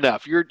fair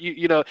enough.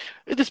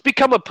 It's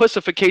become a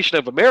pussification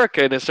of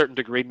America in a certain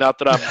degree. Not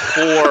that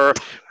I'm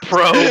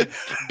pro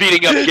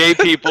beating up gay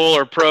people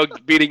or pro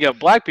beating up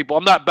black people.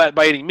 I'm not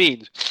by any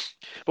means.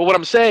 But what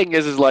I'm saying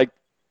is like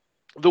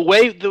the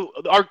way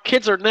our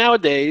kids are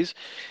nowadays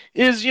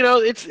is,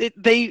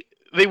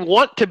 they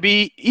want to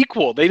be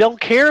equal. They don't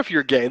care if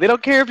you're gay. They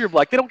don't care if you're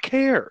black. They don't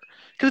care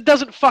because it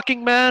doesn't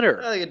fucking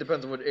matter. I think it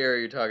depends on what area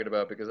you're talking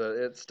about because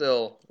it's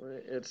still.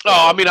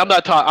 Oh, I mean, I'm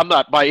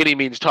not by any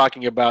means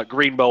talking about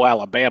Greenbow,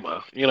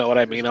 Alabama. You know what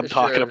I mean? I'm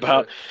talking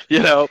about,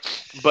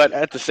 but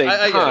at the same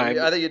time,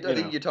 I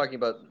think you're talking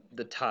about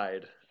the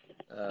Tide.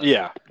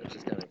 Yeah. Which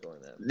is kind of going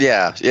that.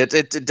 Yeah,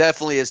 it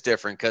definitely is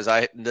different because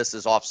this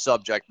is off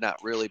subject, not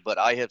really, but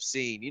I have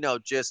seen,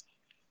 just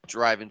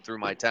driving through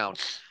my town,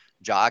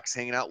 jocks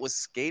hanging out with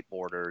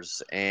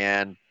skateboarders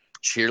and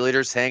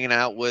cheerleaders hanging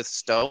out with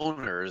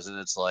stoners, and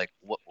it's like,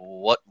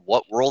 what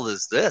world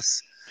is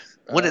this?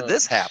 When did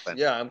this happen?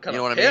 Yeah, I'm kind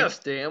of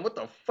pissed, Dan. What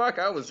the fuck?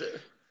 I was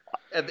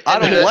I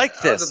don't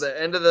like this. I was at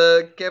the end of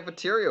the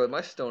cafeteria with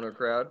my stoner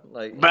crowd.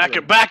 Like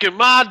back in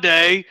my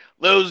day,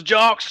 those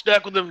jocks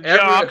stuck with them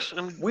jocks.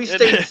 We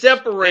stayed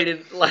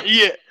separated.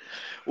 Yeah,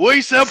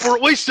 we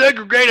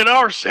segregated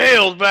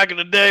ourselves back in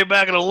the day,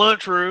 back in the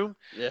lunchroom.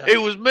 Yeah.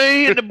 It was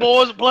me and the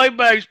boys that played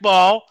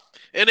baseball,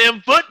 and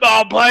them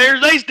football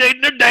players, they stayed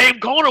in their damn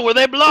corner where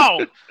they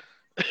belong.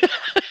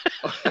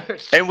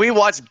 And we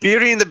watched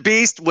Beauty and the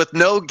Beast with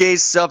no gay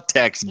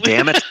subtext,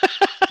 damn it.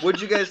 What'd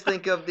you guys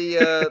think of the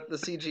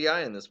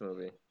CGI in this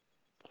movie?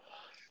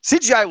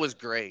 CGI was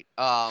great.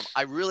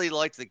 I really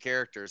liked the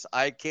characters.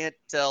 I can't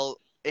tell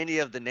any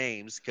of the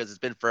names because it's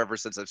been forever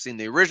since I've seen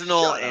the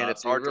original,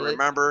 it's hard to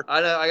remember.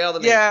 I know. I got all the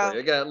names. Yeah. For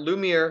you. I got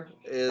Lumiere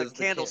is the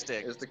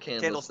candlestick. Is the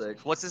candlestick.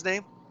 What's his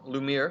name?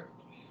 Lumiere.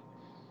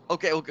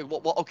 Okay. Well,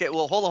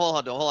 hold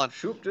on.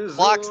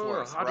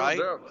 Foxworth, right?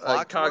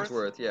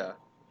 Cogsworth, yeah.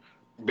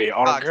 Be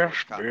our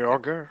guest.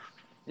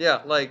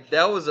 Yeah, like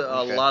that was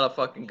a lot of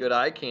fucking good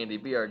eye candy.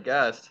 Be our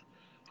guest.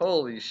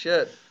 Holy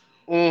shit.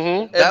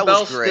 Mm-hmm. And that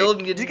Belle was great. Still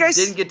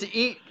didn't get to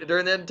eat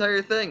during that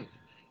entire thing.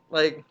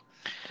 Like,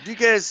 do you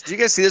guys see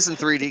this in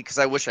 3D? Because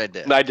I wish I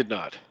did. I did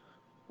not.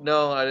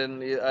 No, I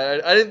didn't.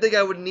 I didn't think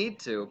I would need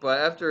to, but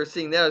after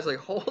seeing that, I was like,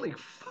 holy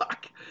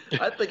fuck.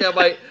 I think I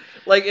might.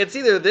 Like, it's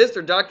either this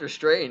or Doctor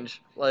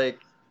Strange. Like,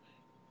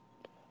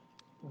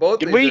 both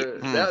things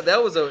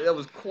that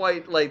was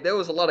quite, like, there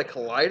was a lot of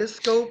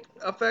kaleidoscope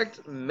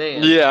effect.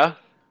 Man. Yeah.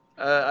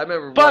 I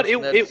remember. But it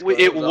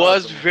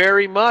was awesome.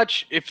 Very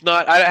much, if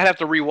not, I'd have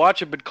to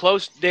rewatch it, but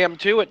close damn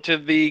to it, to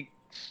the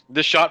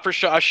shot for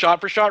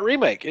shot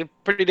remake. It's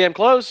pretty damn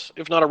close,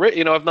 if not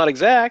if not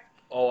exact.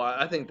 Oh,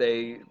 I think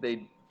they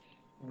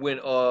went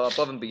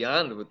above and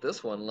beyond with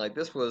this one. Like,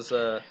 this was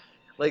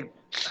like,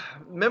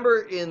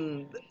 remember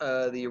in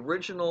the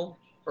original,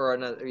 or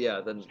not,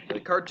 yeah, the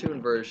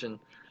cartoon version,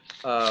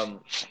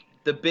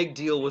 the big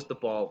deal was the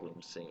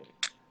ballroom scene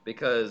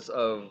because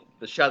of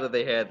the shot that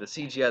they had, the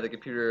CGI, the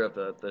computer of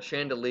the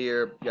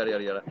chandelier, yada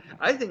yada yada.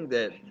 I think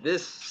that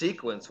this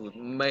sequence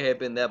may have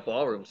been that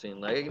ballroom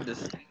scene. Like, I can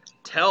just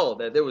tell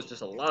that there was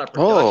just a lot of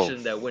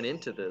production that went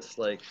into this.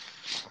 Like,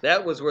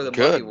 that was where the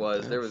money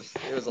was. There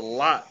was a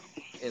lot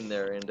in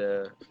there, and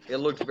it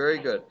looked very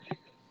good.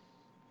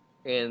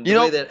 And the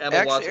way that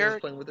Emma Watson was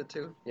playing with it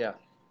too. Yeah.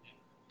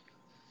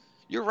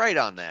 You're right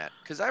on that.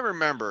 Because I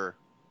remember,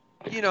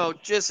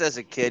 just as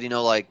a kid,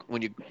 like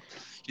when you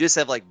just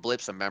have like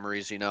blips of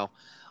memories,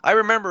 I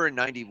remember in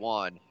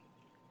 91,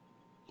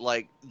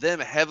 like them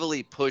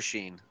heavily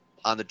pushing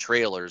on the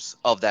trailers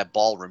of that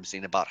ballroom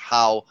scene about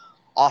how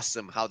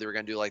awesome, how they were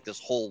going to do like this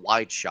whole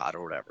wide shot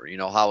or whatever,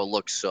 how it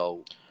looks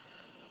so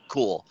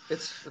cool.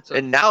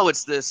 And now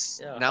it's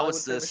this,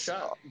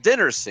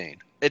 dinner scene.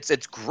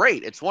 It's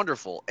great. It's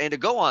wonderful. And to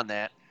go on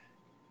that,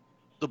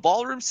 the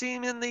ballroom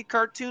scene in the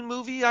cartoon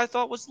movie I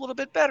thought was a little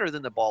bit better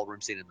than the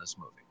ballroom scene in this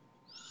movie.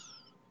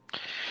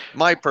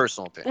 My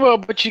personal opinion. Well,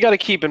 but you got to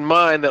keep in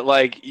mind that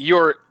like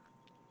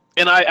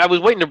and I was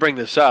waiting to bring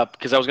this up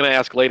because I was going to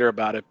ask later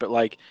about it, but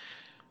like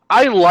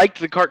I liked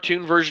the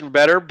cartoon version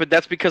better, but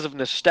that's because of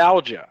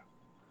nostalgia.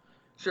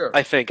 Sure.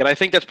 I think, and I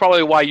think that's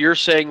probably why you're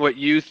saying what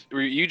you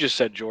just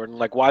said, Jordan.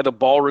 Like why the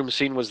ballroom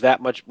scene was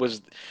that much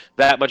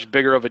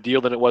bigger of a deal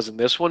than it was in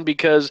this one.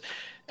 Because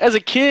as a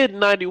kid in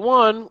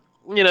 '91,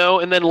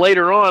 and then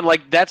later on,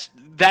 like that's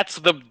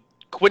the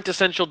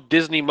quintessential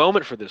Disney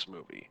moment for this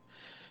movie.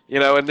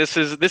 And this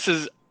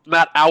is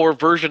not our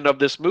version of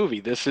this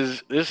movie. This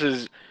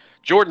is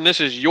Jordan. This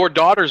is your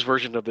daughter's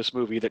version of this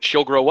movie that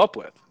she'll grow up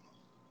with.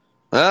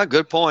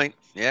 Good point.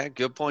 Yeah,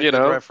 good point. Good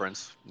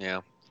reference.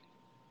 Yeah.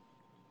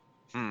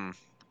 And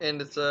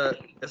it's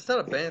not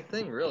a bad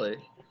thing, really.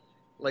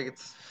 Like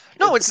it's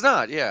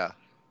not. Yeah.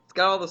 It's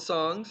got all the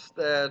songs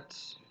that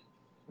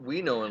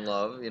we know and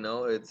love.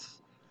 It's.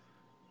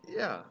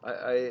 Yeah,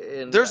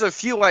 there's a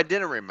few I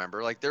didn't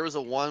remember. Like there was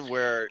a one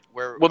where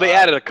well, they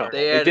added a couple.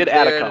 They did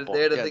add a couple.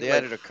 They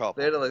added a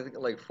couple. They added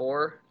like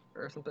 4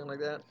 or something like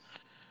that.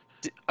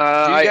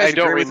 I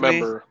don't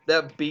remember.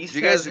 That Beast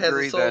has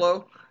a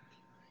solo.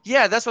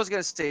 Yeah, that's what I was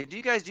gonna say. Do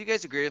you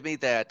guys agree with me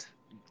that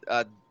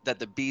that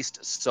the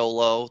Beast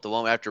solo, the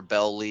one after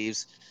Belle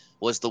leaves,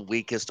 was the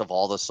weakest of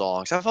all the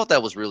songs? I felt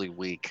that was really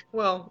weak.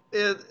 Well,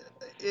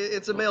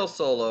 it's a male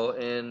solo,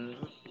 and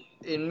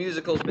in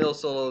musicals, male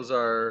solos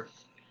are.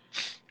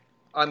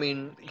 I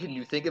mean, can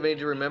you think of any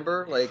to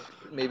remember? Like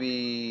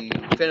maybe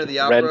Phantom of the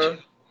Opera,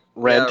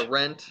 Rent. Yeah,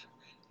 Rent.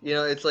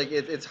 It's like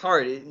it's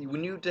hard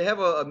when you to have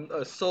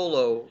a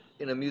solo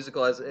in a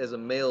musical as a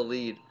male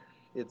lead.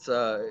 It's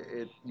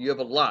you have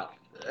a lot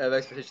of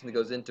expectation that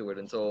goes into it,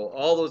 and so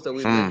all those that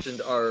we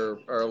mentioned are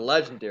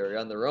legendary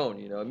on their own.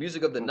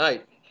 Music of the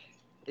Night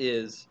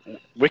is.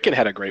 Wicked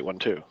had a great one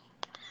too.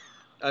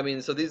 I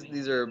mean, so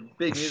these are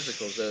big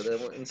musicals,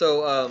 and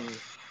so.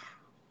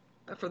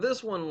 For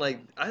this one,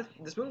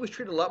 this movie was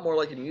treated a lot more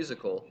like a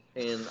musical,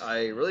 and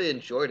I really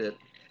enjoyed it.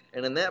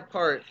 And in that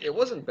part, it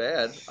wasn't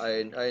bad.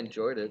 I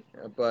enjoyed it,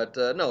 but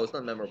no, it's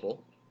not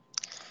memorable.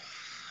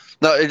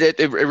 No,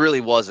 it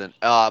really wasn't.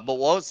 But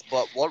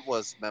what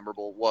was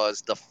memorable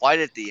was the fight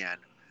at the end.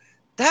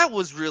 That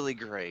was really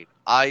great.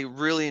 I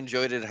really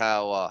enjoyed it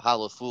how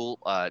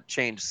LeFou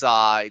changed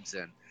sides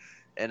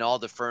and all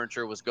the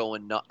furniture was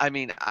going nuts. I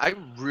mean, I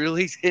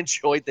really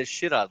enjoyed the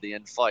shit out of the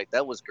end fight.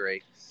 That was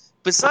great.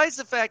 Besides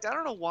the fact, I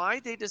don't know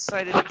why they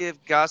decided to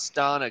give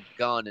Gaston a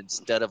gun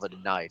instead of a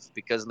knife.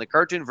 Because in the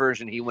cartoon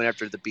version, he went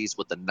after the Beast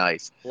with a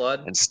knife.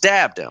 Blood. And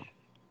stabbed him.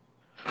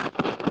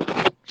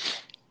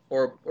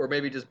 Or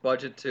maybe just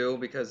budget too,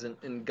 because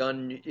in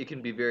gun it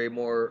can be very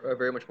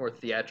much more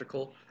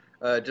theatrical.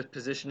 Just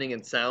positioning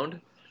and sound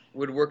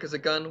would work as a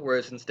gun,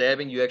 whereas in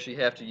stabbing you actually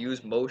have to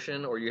use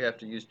motion or you have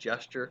to use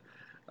gesture.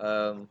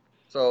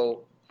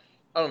 So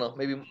I don't know.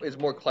 Maybe it's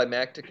more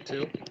climactic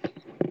too.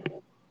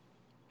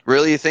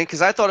 Really, you think?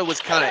 Because I thought it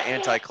was kind of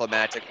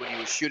anticlimactic when he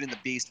was shooting the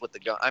Beast with the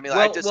gun. I mean,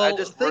 I just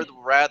would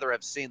rather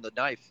have seen the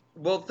knife.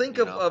 Well, think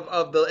of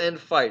the end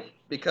fight,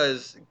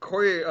 because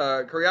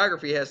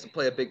choreography has to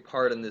play a big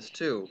part in this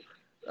too.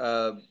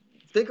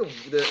 Think of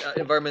the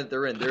environment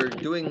they're in. They're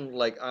doing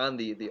like on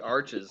the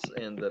arches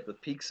and the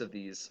peaks of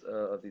these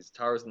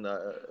towers in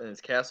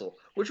this castle,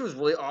 which was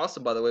really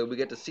awesome. By the way, we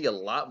get to see a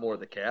lot more of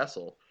the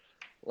castle.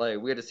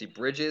 Like we had to see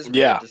bridges. We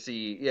had to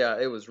see. Yeah,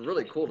 it was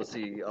really cool to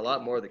see a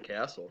lot more of the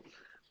castle.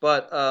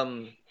 But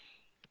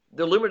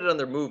they're limited on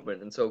their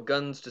movement, and so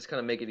guns just kind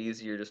of make it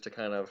easier just to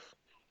kind of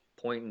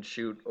point and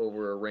shoot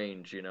over a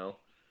range,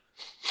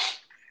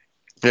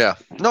 Yeah.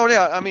 No,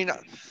 yeah. I mean,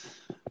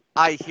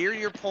 I hear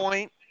your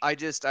point. I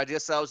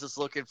was just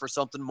looking for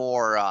something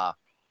more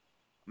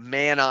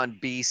man on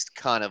beast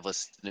kind of a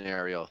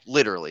scenario,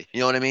 literally. You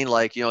know what I mean?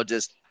 Like,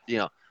 just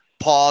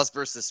paws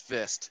versus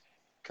fist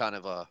kind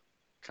of a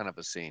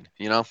scene.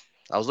 I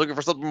was looking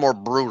for something more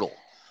brutal.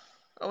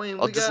 I mean,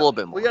 just a little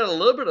bit more. We got a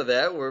little bit of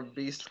that where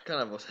Beast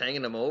kind of was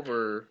hanging him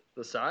over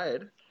the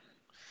side.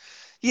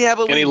 Yeah,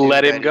 but and he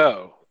let him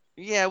go.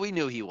 Yeah, we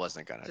knew he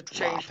wasn't gonna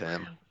drop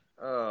him.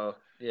 Oh,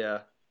 yeah.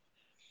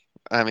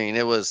 I mean,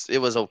 it was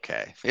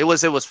okay. It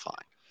was fine.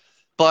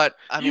 But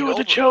I mean, you were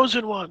the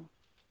chosen one.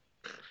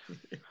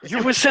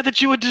 It was said that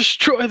you would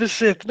destroy the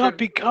Sith, not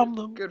become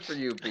them. Good for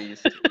you,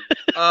 Beast.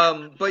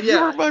 But yeah,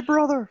 you were my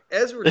brother.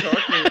 As we're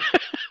talking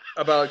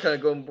about kind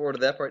of going forward to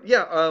that part,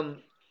 yeah.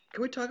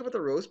 Can we talk about the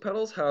rose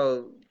petals?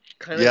 How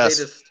kind of they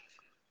just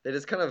They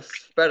just kind of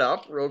sped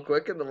up real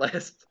quick in the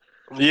last.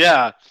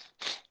 Yeah.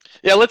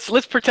 Yeah, let's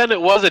pretend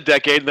it was a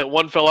decade and that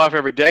one fell off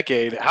every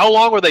decade. How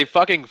long were they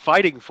fucking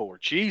fighting for?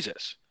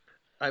 Jesus.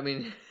 I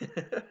mean,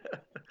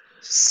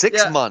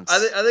 6 months.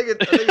 I think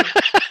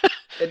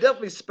it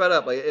definitely sped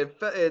up. Like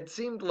it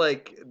seemed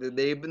like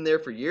they've been there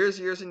for years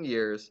and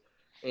years,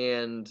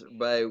 and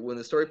by when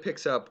the story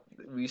picks up,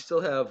 we still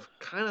have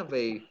kind of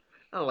I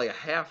don't know, like a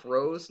half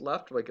rose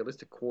left, like at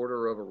least a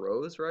quarter of a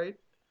rose, right?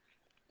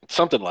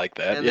 Something like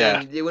that. And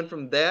then you went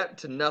from that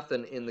to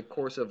nothing in the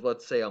course of,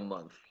 let's say, a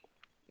month.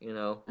 You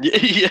know?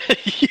 Yeah.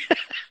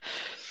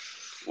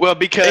 Well,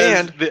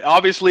 because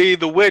obviously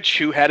the witch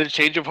who had a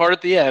change of heart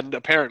at the end,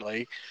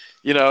 apparently,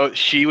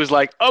 she was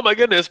like, "Oh my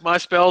goodness, my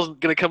spell's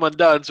gonna come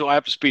undone, so I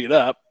have to speed it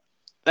up."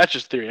 That's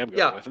just the theory I'm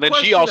going with. And then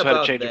she also had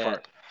a change of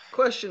heart.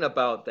 Question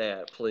about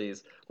that,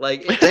 please.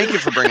 Like, thank you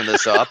for bringing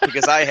this up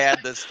because I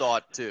had this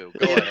thought too.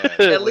 Go ahead.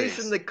 At least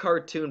in the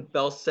cartoon,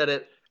 Belle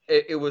said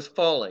it was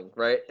falling,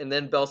 right? And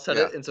then Belle said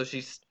it, and so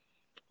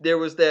there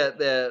was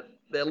that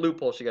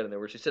loophole she got in there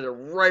where she said it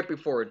right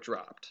before it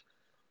dropped.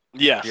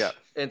 Yes. Yeah.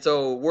 And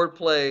so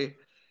wordplay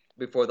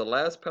before the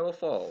last petal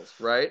falls,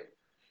 right?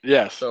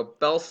 Yes. So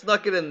Belle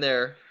snuck it in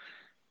there,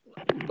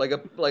 like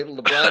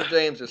LeBron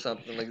James or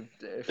something.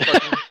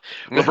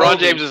 LeBron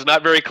James is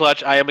not very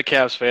clutch. I am a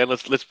Cavs fan.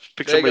 Let's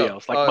pick somebody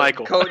else, like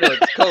Michael.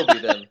 It's Kobe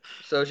then.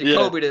 So she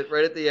Kobe'd it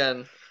right at the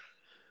end,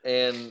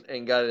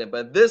 and got it in.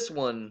 But this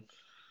one,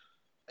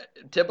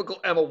 typical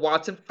Emma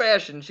Watson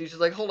fashion, she's just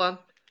like, hold on,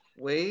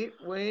 wait,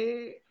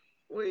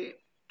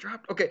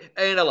 dropped. Okay,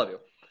 and I love you.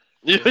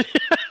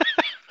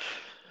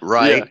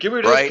 Right. Yeah. Give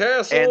me this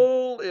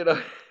castle,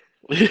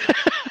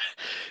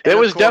 It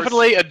was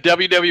definitely a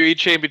WWE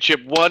Championship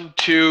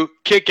 1-2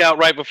 kick out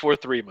right before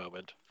 3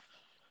 moment.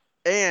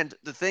 And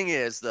the thing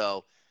is,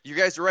 though, you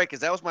guys are right,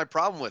 because that was my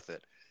problem with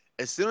it.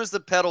 As soon as the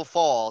petal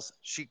falls,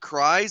 she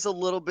cries a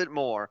little bit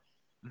more.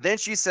 Then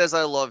she says,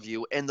 "I love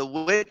you." And the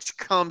witch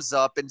comes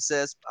up and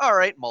says, "All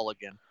right,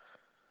 Mulligan."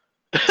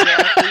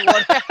 Exactly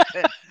what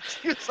happened.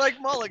 She was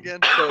like, Mulligan.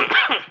 So,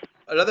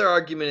 another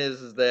argument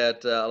is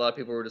that a lot of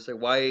people were just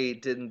like, why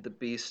didn't the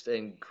Beast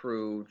and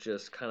crew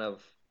just kind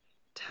of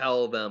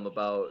tell them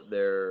about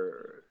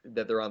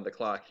that they're on the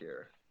clock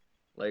here?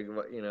 Like,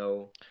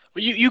 Well,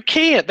 you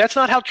can't. That's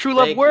not how true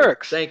love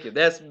works. Thank you.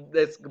 That's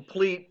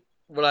complete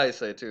what I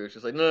say too. It's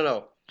just like,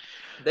 no.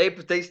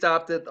 They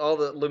stopped it. All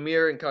the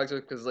Lumiere and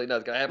Cogsworth because like, no,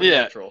 it's gotta happen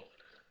natural.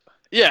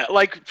 Yeah,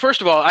 like first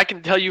of all, I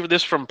can tell you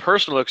this from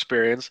personal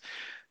experience.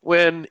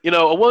 When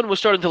a woman was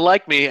starting to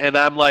like me, and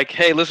I'm like,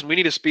 "Hey, listen, we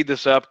need to speed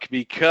this up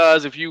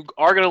because if you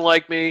are gonna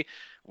like me,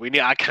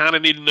 I kind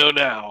of need to know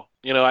now."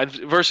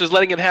 Versus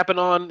letting it happen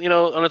on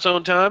its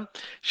own time.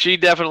 She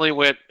definitely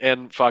went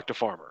and fucked a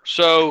farmer.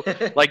 So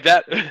like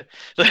that,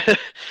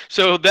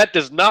 so that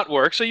does not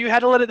work. So you had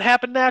to let it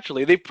happen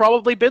naturally. They've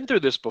probably been through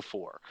this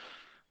before.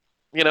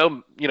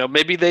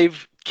 Maybe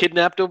they've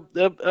kidnapped a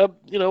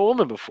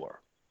woman before.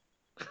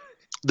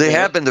 They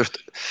have been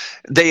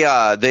they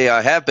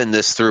have been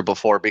this through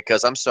before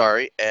because I'm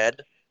sorry,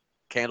 Ed,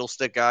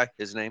 candlestick guy,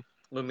 his name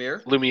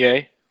Lumiere.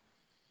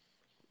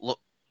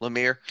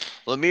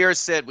 Lumiere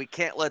said we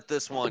can't let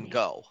this one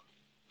go.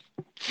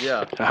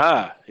 Yeah.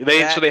 Aha.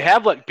 So they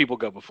have let people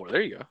go before.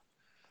 There you go.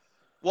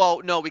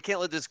 Well, no, we can't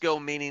let this go,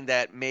 meaning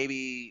that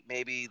maybe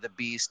the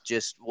Beast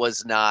just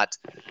was not.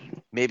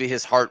 Maybe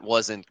his heart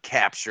wasn't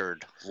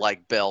captured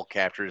like Belle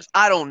captures.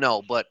 I don't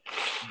know, but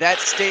that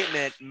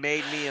statement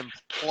made me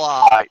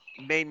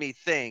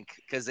think,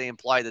 because they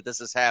implied that this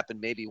has happened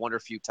maybe one or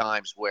a few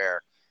times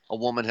where a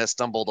woman has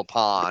stumbled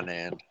upon,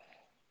 and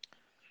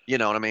you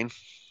know what I mean?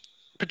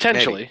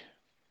 Potentially.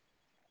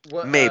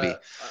 Maybe.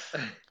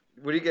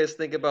 What do you guys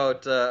think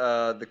about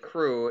the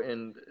crew?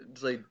 And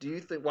it's like, do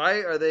you think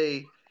why are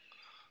they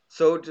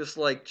so just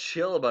like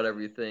chill about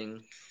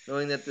everything,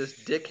 knowing that this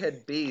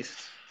dickhead Beast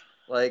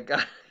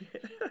got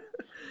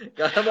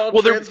him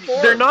all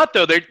transformed? They're not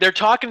though. They're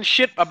talking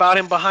shit about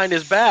him behind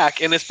his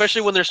back, and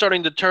especially when they're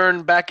starting to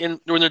turn back in,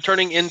 when they're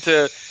turning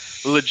into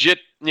legit,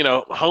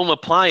 home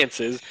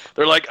appliances.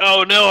 They're like,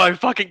 "Oh no, I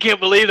fucking can't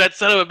believe that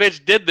son of a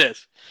bitch did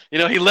this. He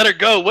let her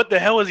go. What the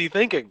hell was he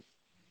thinking?"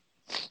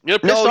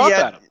 Pissed off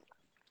at him.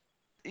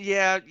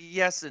 Yeah,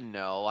 yes and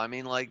no. I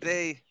mean, like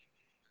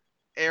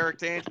Eric,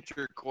 to answer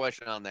your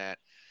question on that,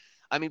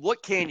 I mean,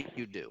 what can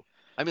you do?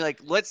 I mean, like,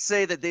 let's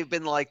say that they've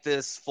been like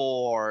this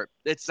for,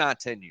 it's not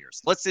 10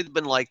 years. Let's say they've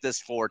been like this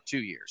for 2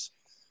 years.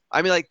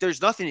 I mean, like,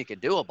 there's nothing you can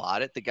do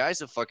about it. The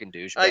guy's a fucking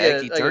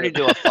douchebag. He turned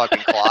into a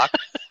fucking clock.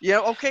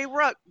 Okay,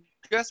 right.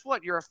 Guess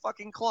what? You're a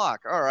fucking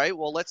clock. All right,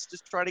 well, let's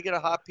just try to get a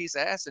hot piece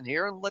of ass in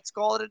here and let's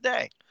call it a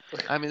day.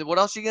 I mean, what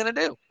else are you going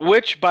to do?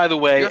 Which, by the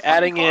way,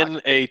 adding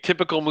in a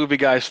typical movie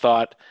guy's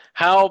thought,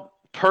 how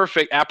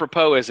perfect,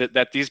 apropos is it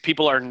that these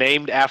people are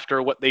named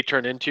after what they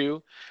turn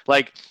into?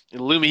 Like,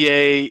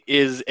 Lumiere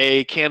is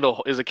a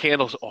candle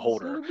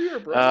holder.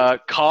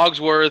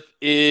 Cogsworth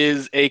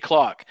is a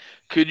clock.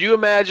 Could you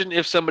imagine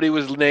if somebody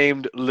was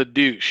named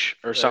LeDouche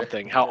or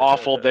something? How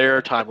awful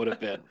their time would have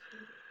been.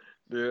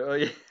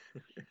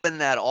 been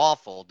that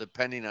awful,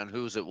 depending on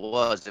whose it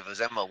was. If it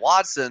was Emma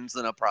Watson's,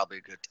 then probably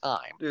a good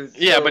time. Dude,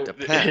 yeah, but it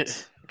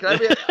depends.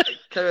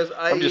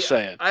 I'm just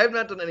saying. I have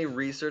not done any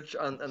research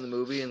on the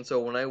movie, and so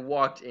when I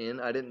walked in,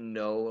 I didn't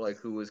know like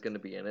who was going to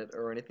be in it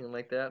or anything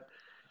like that.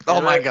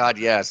 Oh my God,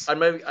 yes. I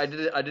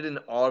did an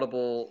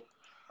audible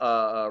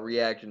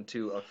reaction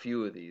to a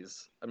few of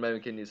these. I'm not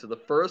even kidding you. So the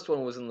first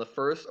one was in the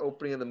first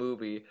opening of the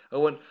movie. I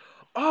went,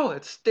 "Oh,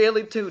 it's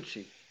Stanley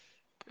Tucci."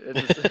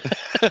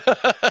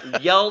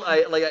 Yelled,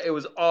 it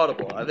was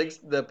audible. I think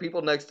the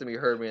people next to me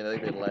heard me, and I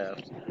think they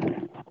laughed.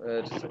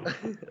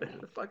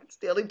 Fucking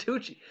Stanley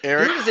Tucci.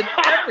 Eric? Dude is in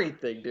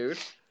everything, dude.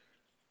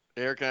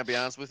 Eric, can I be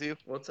honest with you?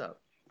 What's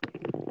up?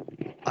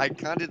 I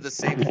kind of did the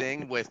same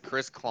thing with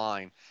Chris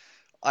Klein.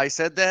 I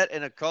said that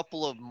in a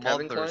couple of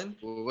mothers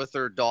with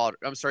their daughter.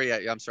 I'm sorry,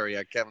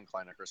 Kevin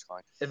Klein, not Chris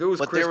Klein. If it was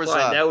Chris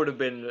Klein, that would have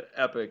been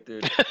epic,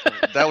 dude.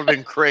 That would have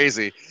been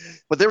crazy.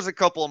 But there was a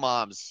couple of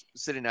moms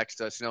sitting next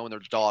to us, and their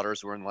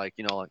daughters were in like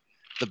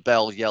the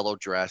Belle yellow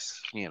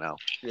dress, Yeah.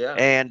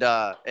 And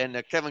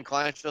Kevin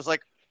Klein, she was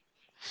like,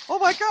 "Oh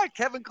my God,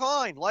 Kevin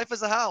Klein, Life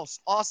is a House,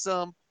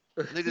 awesome."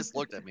 And they just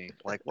looked at me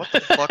like, "What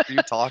the fuck are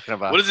you talking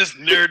about? What is this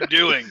nerd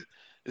doing?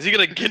 Is he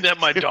gonna kidnap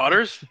my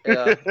daughters?"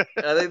 Yeah, I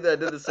think I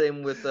did the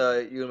same with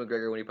Ewan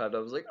McGregor when he popped up.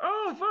 I was like,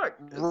 "Oh fuck!"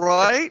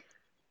 Right,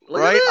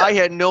 right. I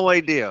had no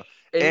idea.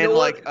 And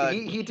like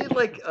he did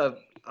like a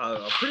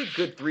pretty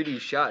good 3D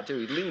shot too.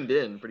 He leaned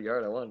in pretty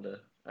hard.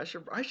 I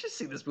should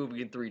see this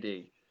movie in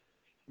 3D.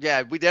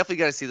 Yeah, we definitely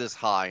got to see this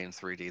high in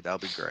 3D. That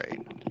would be great.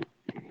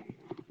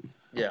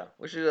 Yeah,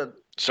 we should.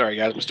 Sorry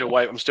guys, I'm still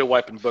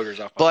wiping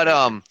boogers off. But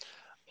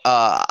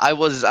I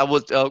was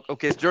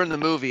okay. During the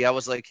movie, I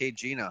was like, "Hey,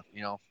 Gina,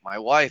 my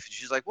wife."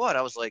 She's like, "What?"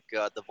 I was like,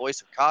 "The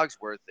voice of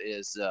Cogsworth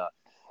is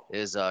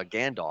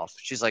Gandalf."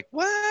 She's like,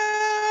 "What?"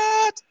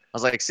 I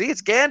was like, "See,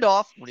 it's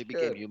Gandalf when he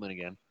became human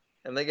again."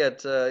 And they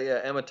got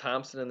Emma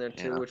Thompson in there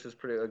too, which was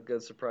a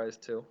good surprise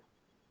too.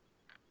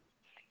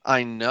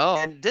 I know.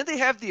 And did they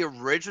have the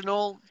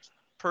original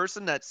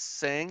person that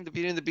sang the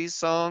Beauty and the Beast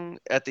song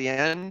at the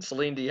end?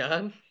 Celine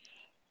Dion.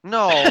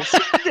 No, she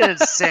didn't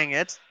sing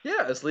it.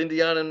 Yeah, Celine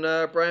Dion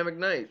and Brian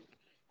McKnight.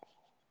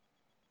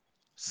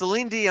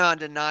 Celine Dion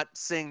did not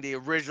sing the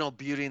original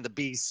Beauty and the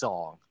Beast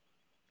song.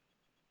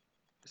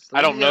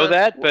 I don't know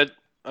that, but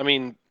I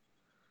mean,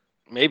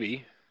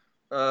 maybe.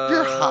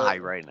 You're high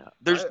right now.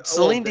 There's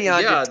Celine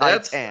Dion did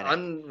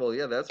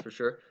Titanic. That's for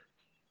sure.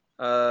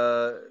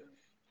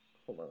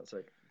 Hold on a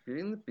sec.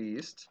 Beauty and the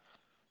Beast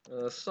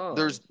song.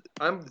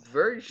 I'm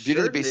very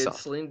sure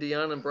it's Celine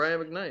Dion and Brian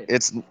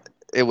McKnight.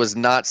 It was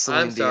not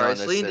Celine Dion. I'm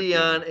sorry, Celine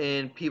Dion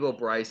and Peebo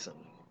Bryson.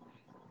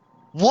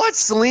 What?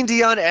 Celine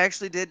Dion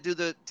actually did do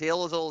the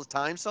Tale as Old as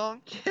Time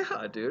song?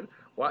 Yeah, dude.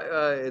 Why?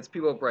 It's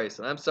Peebo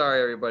Bryson. I'm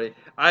sorry, everybody.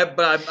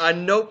 I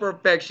know for a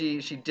fact she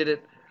did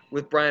it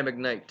with Brian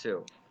McKnight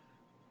too.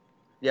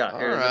 Yeah,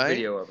 here's a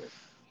video of it.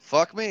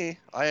 Fuck me.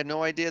 I had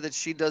no idea that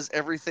she does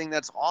everything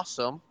that's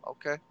awesome.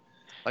 Okay.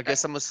 I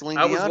guess I'm a Celine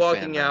Dion fan. I was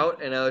walking out,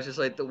 and I was just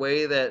like, the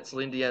way that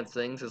Celine Dion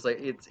sings is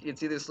like,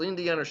 it's either Celine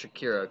Dion or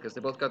Shakira, because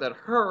they both got that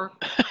her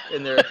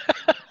in their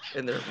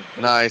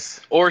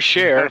Nice. Or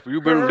Cher. If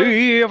you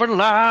believe in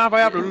life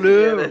after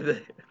love.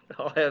 They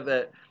all have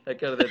that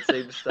kind of that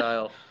same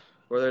style,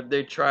 where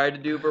they try to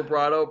do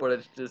vibrato, but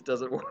it just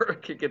doesn't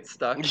work. It gets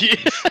stuck. Yeah.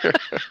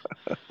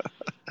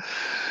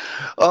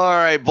 All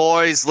right,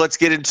 boys, let's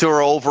get into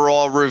our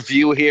overall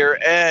review here.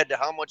 Ed,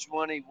 how much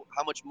money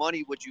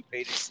would you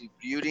pay to see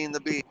Beauty and the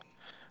Beast?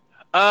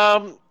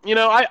 I'd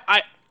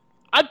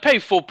pay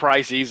full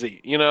price easy.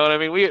 You know what I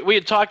mean? We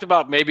had talked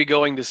about maybe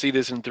going to see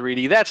this in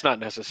 3D. That's not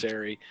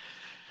necessary.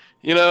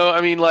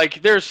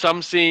 There's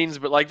some scenes,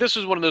 but this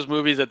is one of those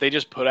movies that they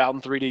just put out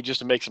in 3D just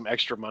to make some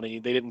extra money.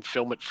 They didn't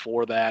film it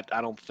for that, I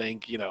don't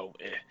think.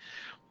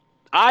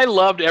 I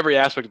loved every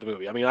aspect of the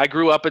movie. I mean, I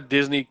grew up a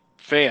Disney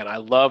fan. I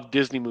love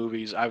Disney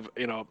movies. I've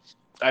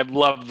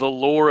loved the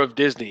lore of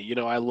Disney.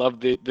 I love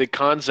the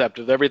concept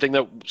of everything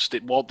that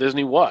Walt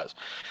Disney was.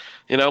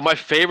 My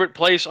favorite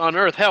place on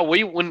earth. Hell,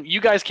 when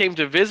you guys came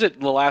to visit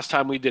the last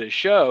time we did a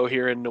show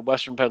here in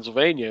Western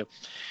Pennsylvania,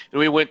 and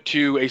we went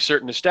to a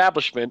certain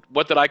establishment,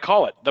 what did I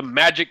call it? The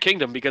Magic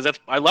Kingdom, because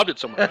I loved it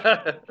so much,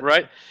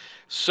 right?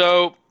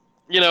 So,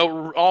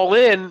 all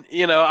in,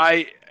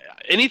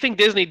 anything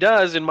Disney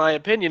does, in my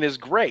opinion, is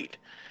great.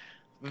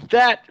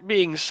 That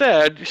being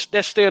said,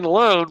 that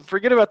standalone,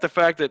 forget about the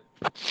fact that,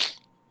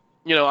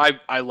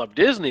 I love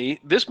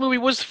Disney. This movie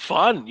was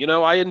fun.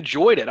 I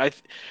enjoyed it.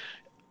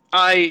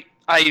 I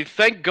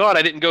thank God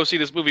I didn't go see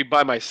this movie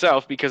by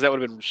myself, because that would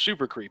have been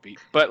super creepy.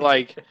 But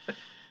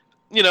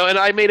and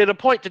I made it a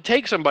point to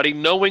take somebody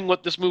knowing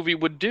what this movie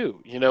would do.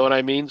 You know what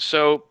I mean?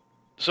 So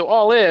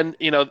all in,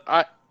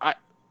 I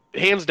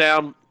hands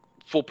down,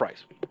 full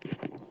price.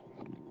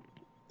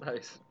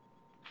 Nice.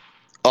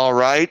 All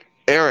right,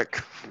 Eric,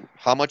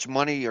 how much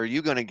money are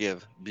you going to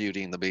give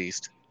Beauty and the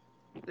Beast?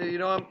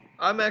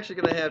 I'm actually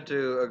going to have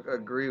to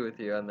agree with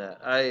you on that.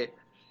 I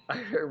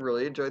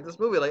really enjoyed this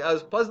movie. I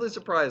was pleasantly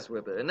surprised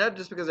with it, and not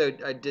just because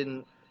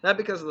not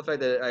because of the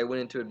fact that I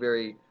went into it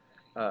very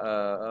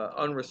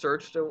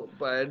unresearched,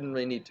 but I didn't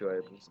really need to. I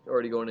was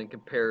already going and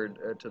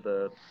compared to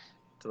the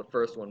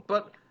first one.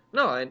 But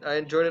no, I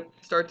enjoyed it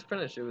start to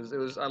finish. It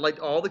was I liked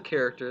all the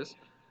characters.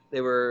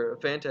 They were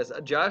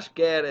fantastic. Josh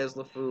Gad as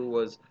LeFou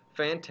was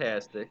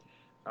fantastic.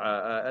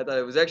 I thought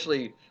it was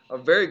actually a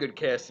very good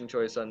casting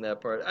choice on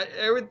that part.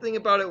 Everything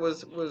about it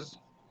was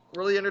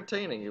really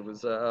entertaining. It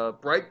was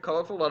bright,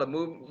 colorful, a lot of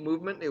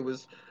movement. It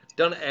was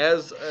done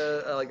as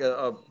like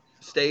a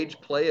stage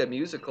play, a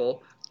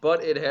musical,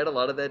 but it had a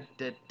lot of that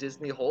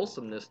Disney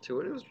wholesomeness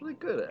to it. It was really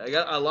good. I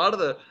got a lot of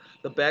the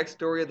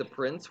backstory of the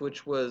prince,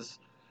 which was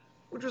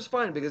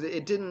fine because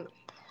it didn't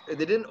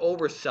they didn't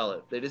oversell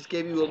it. They just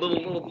gave you a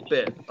little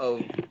bit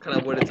of kind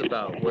of what it's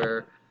about.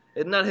 Where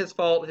it's not his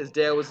fault. His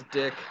dad was a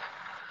dick,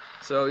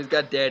 so he's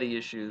got daddy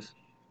issues.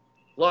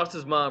 Lost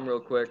his mom real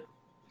quick.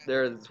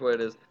 That's what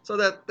it is. So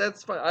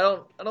that's fine. I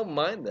don't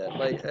mind that.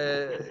 Like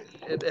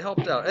it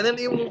helped out. And then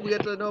even we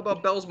had to know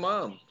about Belle's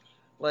mom.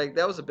 Like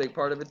that was a big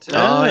part of it too.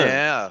 Oh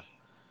yeah,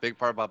 big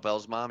part about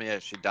Belle's mom. Yeah,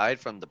 she died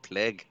from the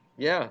plague.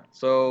 Yeah.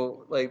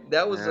 So like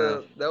that was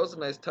a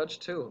nice touch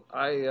too.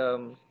 I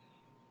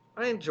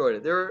enjoyed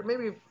it. There were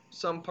maybe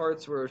some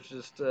parts where it's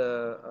just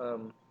I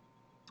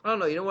don't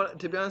know. You know what?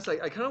 To be honest,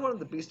 I kind of wanted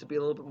the Beast to be a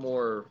little bit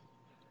more.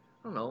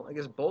 I don't know. I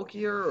guess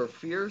bulkier or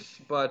fierce,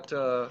 but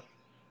I'm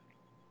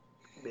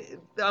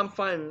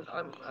fine.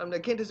 I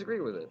can't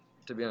disagree with it.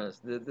 To be honest,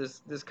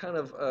 this kind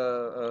of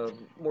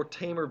more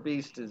tamer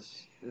Beast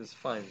is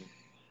fine.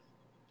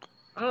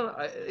 I don't know.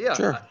 Yeah.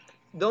 Sure.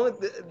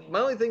 My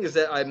only thing is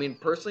that I mean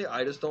personally,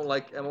 I just don't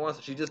like Emma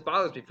Watson. She just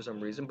bothers me for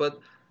some reason. But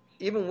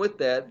even with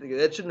that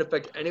shouldn't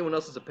affect anyone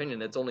else's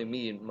opinion. It's only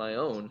me and my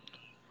own.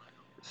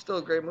 It's still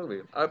a great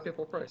movie. I'd pay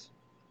full price.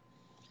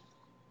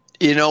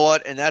 You know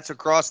what? And that's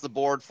across the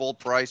board, full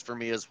price for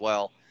me as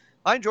well.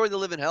 I enjoyed the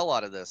living hell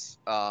out of this.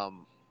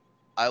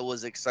 I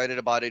was excited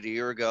about it a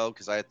year ago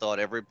because I thought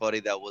everybody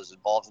that was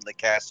involved in the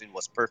casting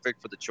was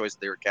perfect for the choice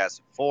they were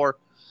casting for.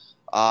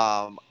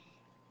 I'm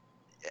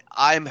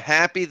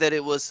happy that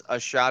it was a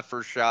shot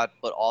for shot,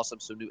 but also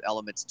some new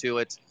elements to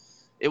it.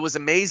 It was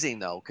amazing,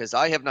 though, because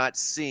I have not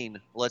seen,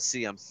 let's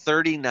see, I'm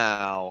 30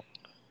 now.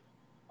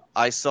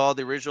 I saw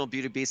the original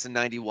Beauty and the Beast in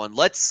 91.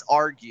 Let's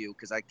argue,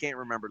 because I can't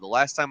remember the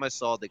last time I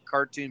saw the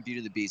cartoon Beauty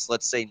and the Beast,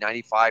 let's say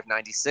 95,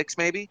 96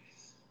 maybe.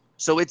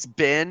 So it's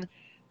been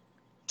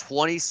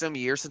 20-some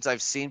years since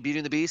I've seen Beauty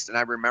and the Beast, and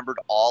I remembered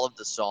all of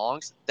the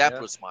songs. That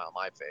put a smile on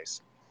my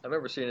face. I've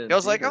never seen it. I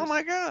was like, oh,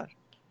 my God.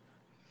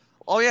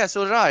 Oh, yeah,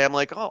 so did I. I'm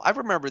like, oh, I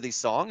remember these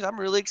songs. I'm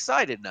really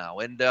excited now.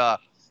 And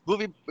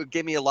movie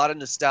gave me a lot of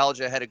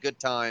nostalgia. I had a good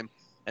time.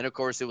 And, of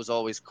course, it was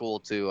always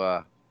cool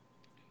to,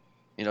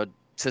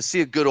 to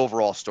see a good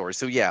overall story.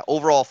 So, yeah,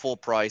 overall full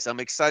price. I'm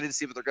excited to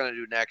see what they're going to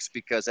do next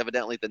because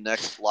evidently the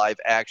next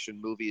live-action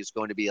movie is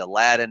going to be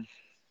Aladdin.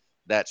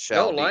 That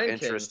shall be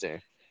interesting.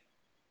 King.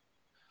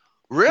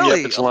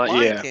 Really? Yep,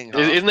 Lion King, huh?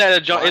 Isn't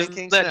that John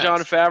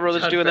Favreau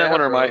that's doing that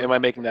one, or am I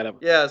making that up?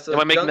 Yeah. So am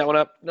I making that one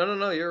up?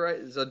 No. You're right.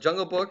 It's a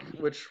Jungle Book,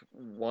 which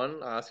won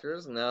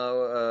Oscars.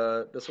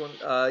 Now this one,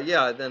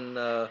 yeah. Then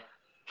the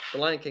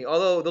Lion King.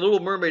 Although the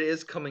Little Mermaid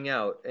is coming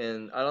out,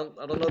 and I don't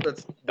know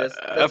if that's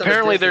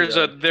apparently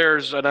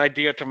there's an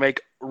idea to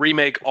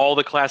remake all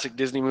the classic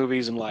Disney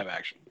movies in live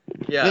action.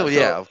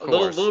 Yeah, of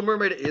course. Little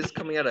Mermaid is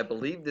coming out, I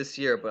believe, this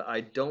year, but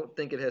I don't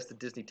think it has the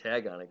Disney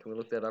tag on it. Can we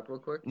look that up real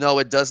quick? No,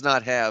 it does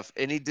not have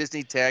any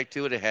Disney tag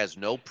to it. It has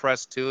no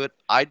press to it.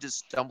 I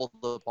just stumbled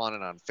upon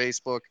it on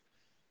Facebook.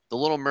 The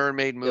Little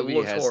Mermaid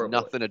movie has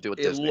nothing to do with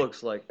Disney. It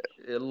looks like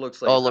oh, it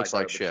looks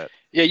like shit.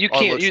 Yeah, you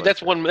can't.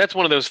 That's one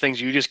of those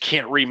things you just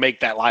can't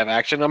remake that live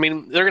action. I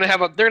mean, they're gonna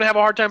have a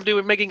hard time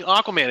making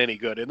Aquaman any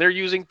good, and they're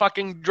using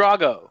fucking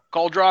Drago,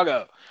 called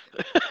Drago.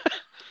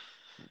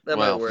 That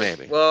might work.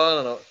 Maybe. Well, I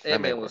don't know.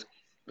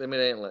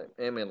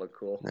 Ant-Man looked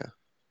cool. Yeah.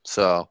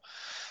 So,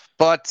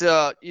 but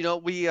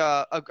we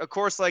of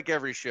course, like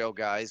every show,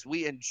 guys,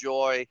 we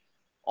enjoy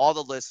all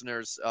the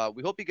listeners.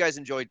 We hope you guys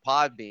enjoyed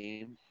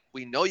Podbean.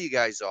 We know you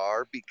guys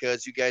are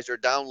because you guys are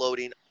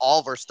downloading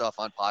all of our stuff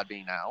on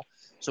Podbean now.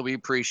 So we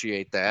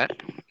appreciate that.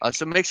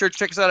 So make sure to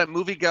check us out at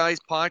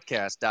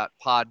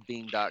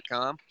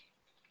movieguyspodcast.podbean.com.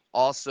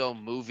 Also,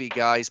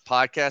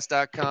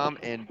 movieguyspodcast.com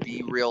and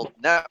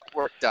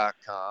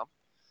BeRealNetwork.com.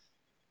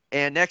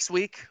 And next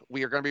week,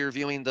 we are going to be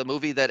reviewing the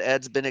movie that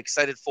Ed's been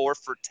excited for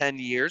 10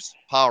 years,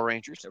 Power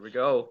Rangers. There we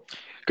go.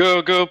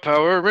 Go,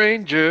 Power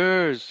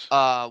Rangers.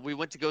 We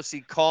went to go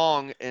see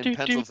Kong in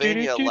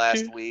Pennsylvania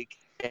last week,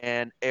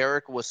 and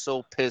Eric was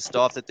so pissed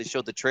off that they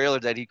showed the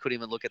trailer that he couldn't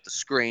even look at the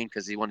screen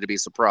because he wanted to be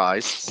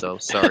surprised. So,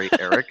 sorry,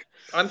 Eric.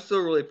 I'm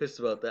still really pissed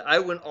about that. I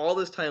went all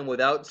this time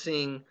without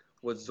seeing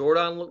what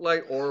Zordon looked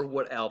like or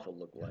what Alpha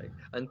looked like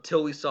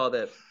until we saw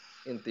that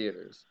in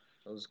theaters.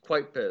 I was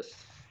quite pissed.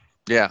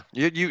 Yeah,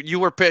 you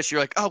were pissed.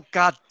 You're like, oh,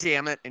 God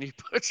damn it. And you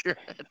put your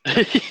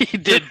head. He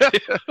did.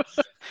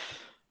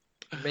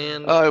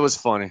 Man. Oh, it was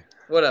funny.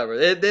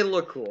 Whatever. They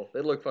look cool.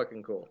 They look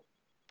fucking cool.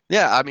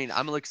 Yeah, I mean,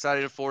 I'm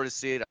excited forward to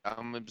see it.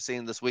 I'm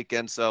seeing it this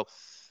weekend. So,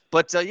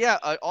 but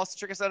also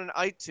check us out on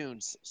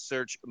iTunes.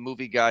 Search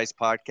Movie Guys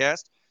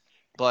Podcast.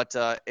 But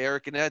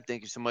Eric and Ed,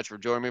 thank you so much for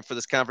joining me for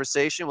this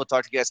conversation. We'll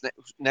talk to you guys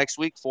next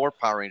week for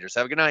Power Rangers.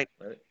 Have a good night.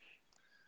 All right.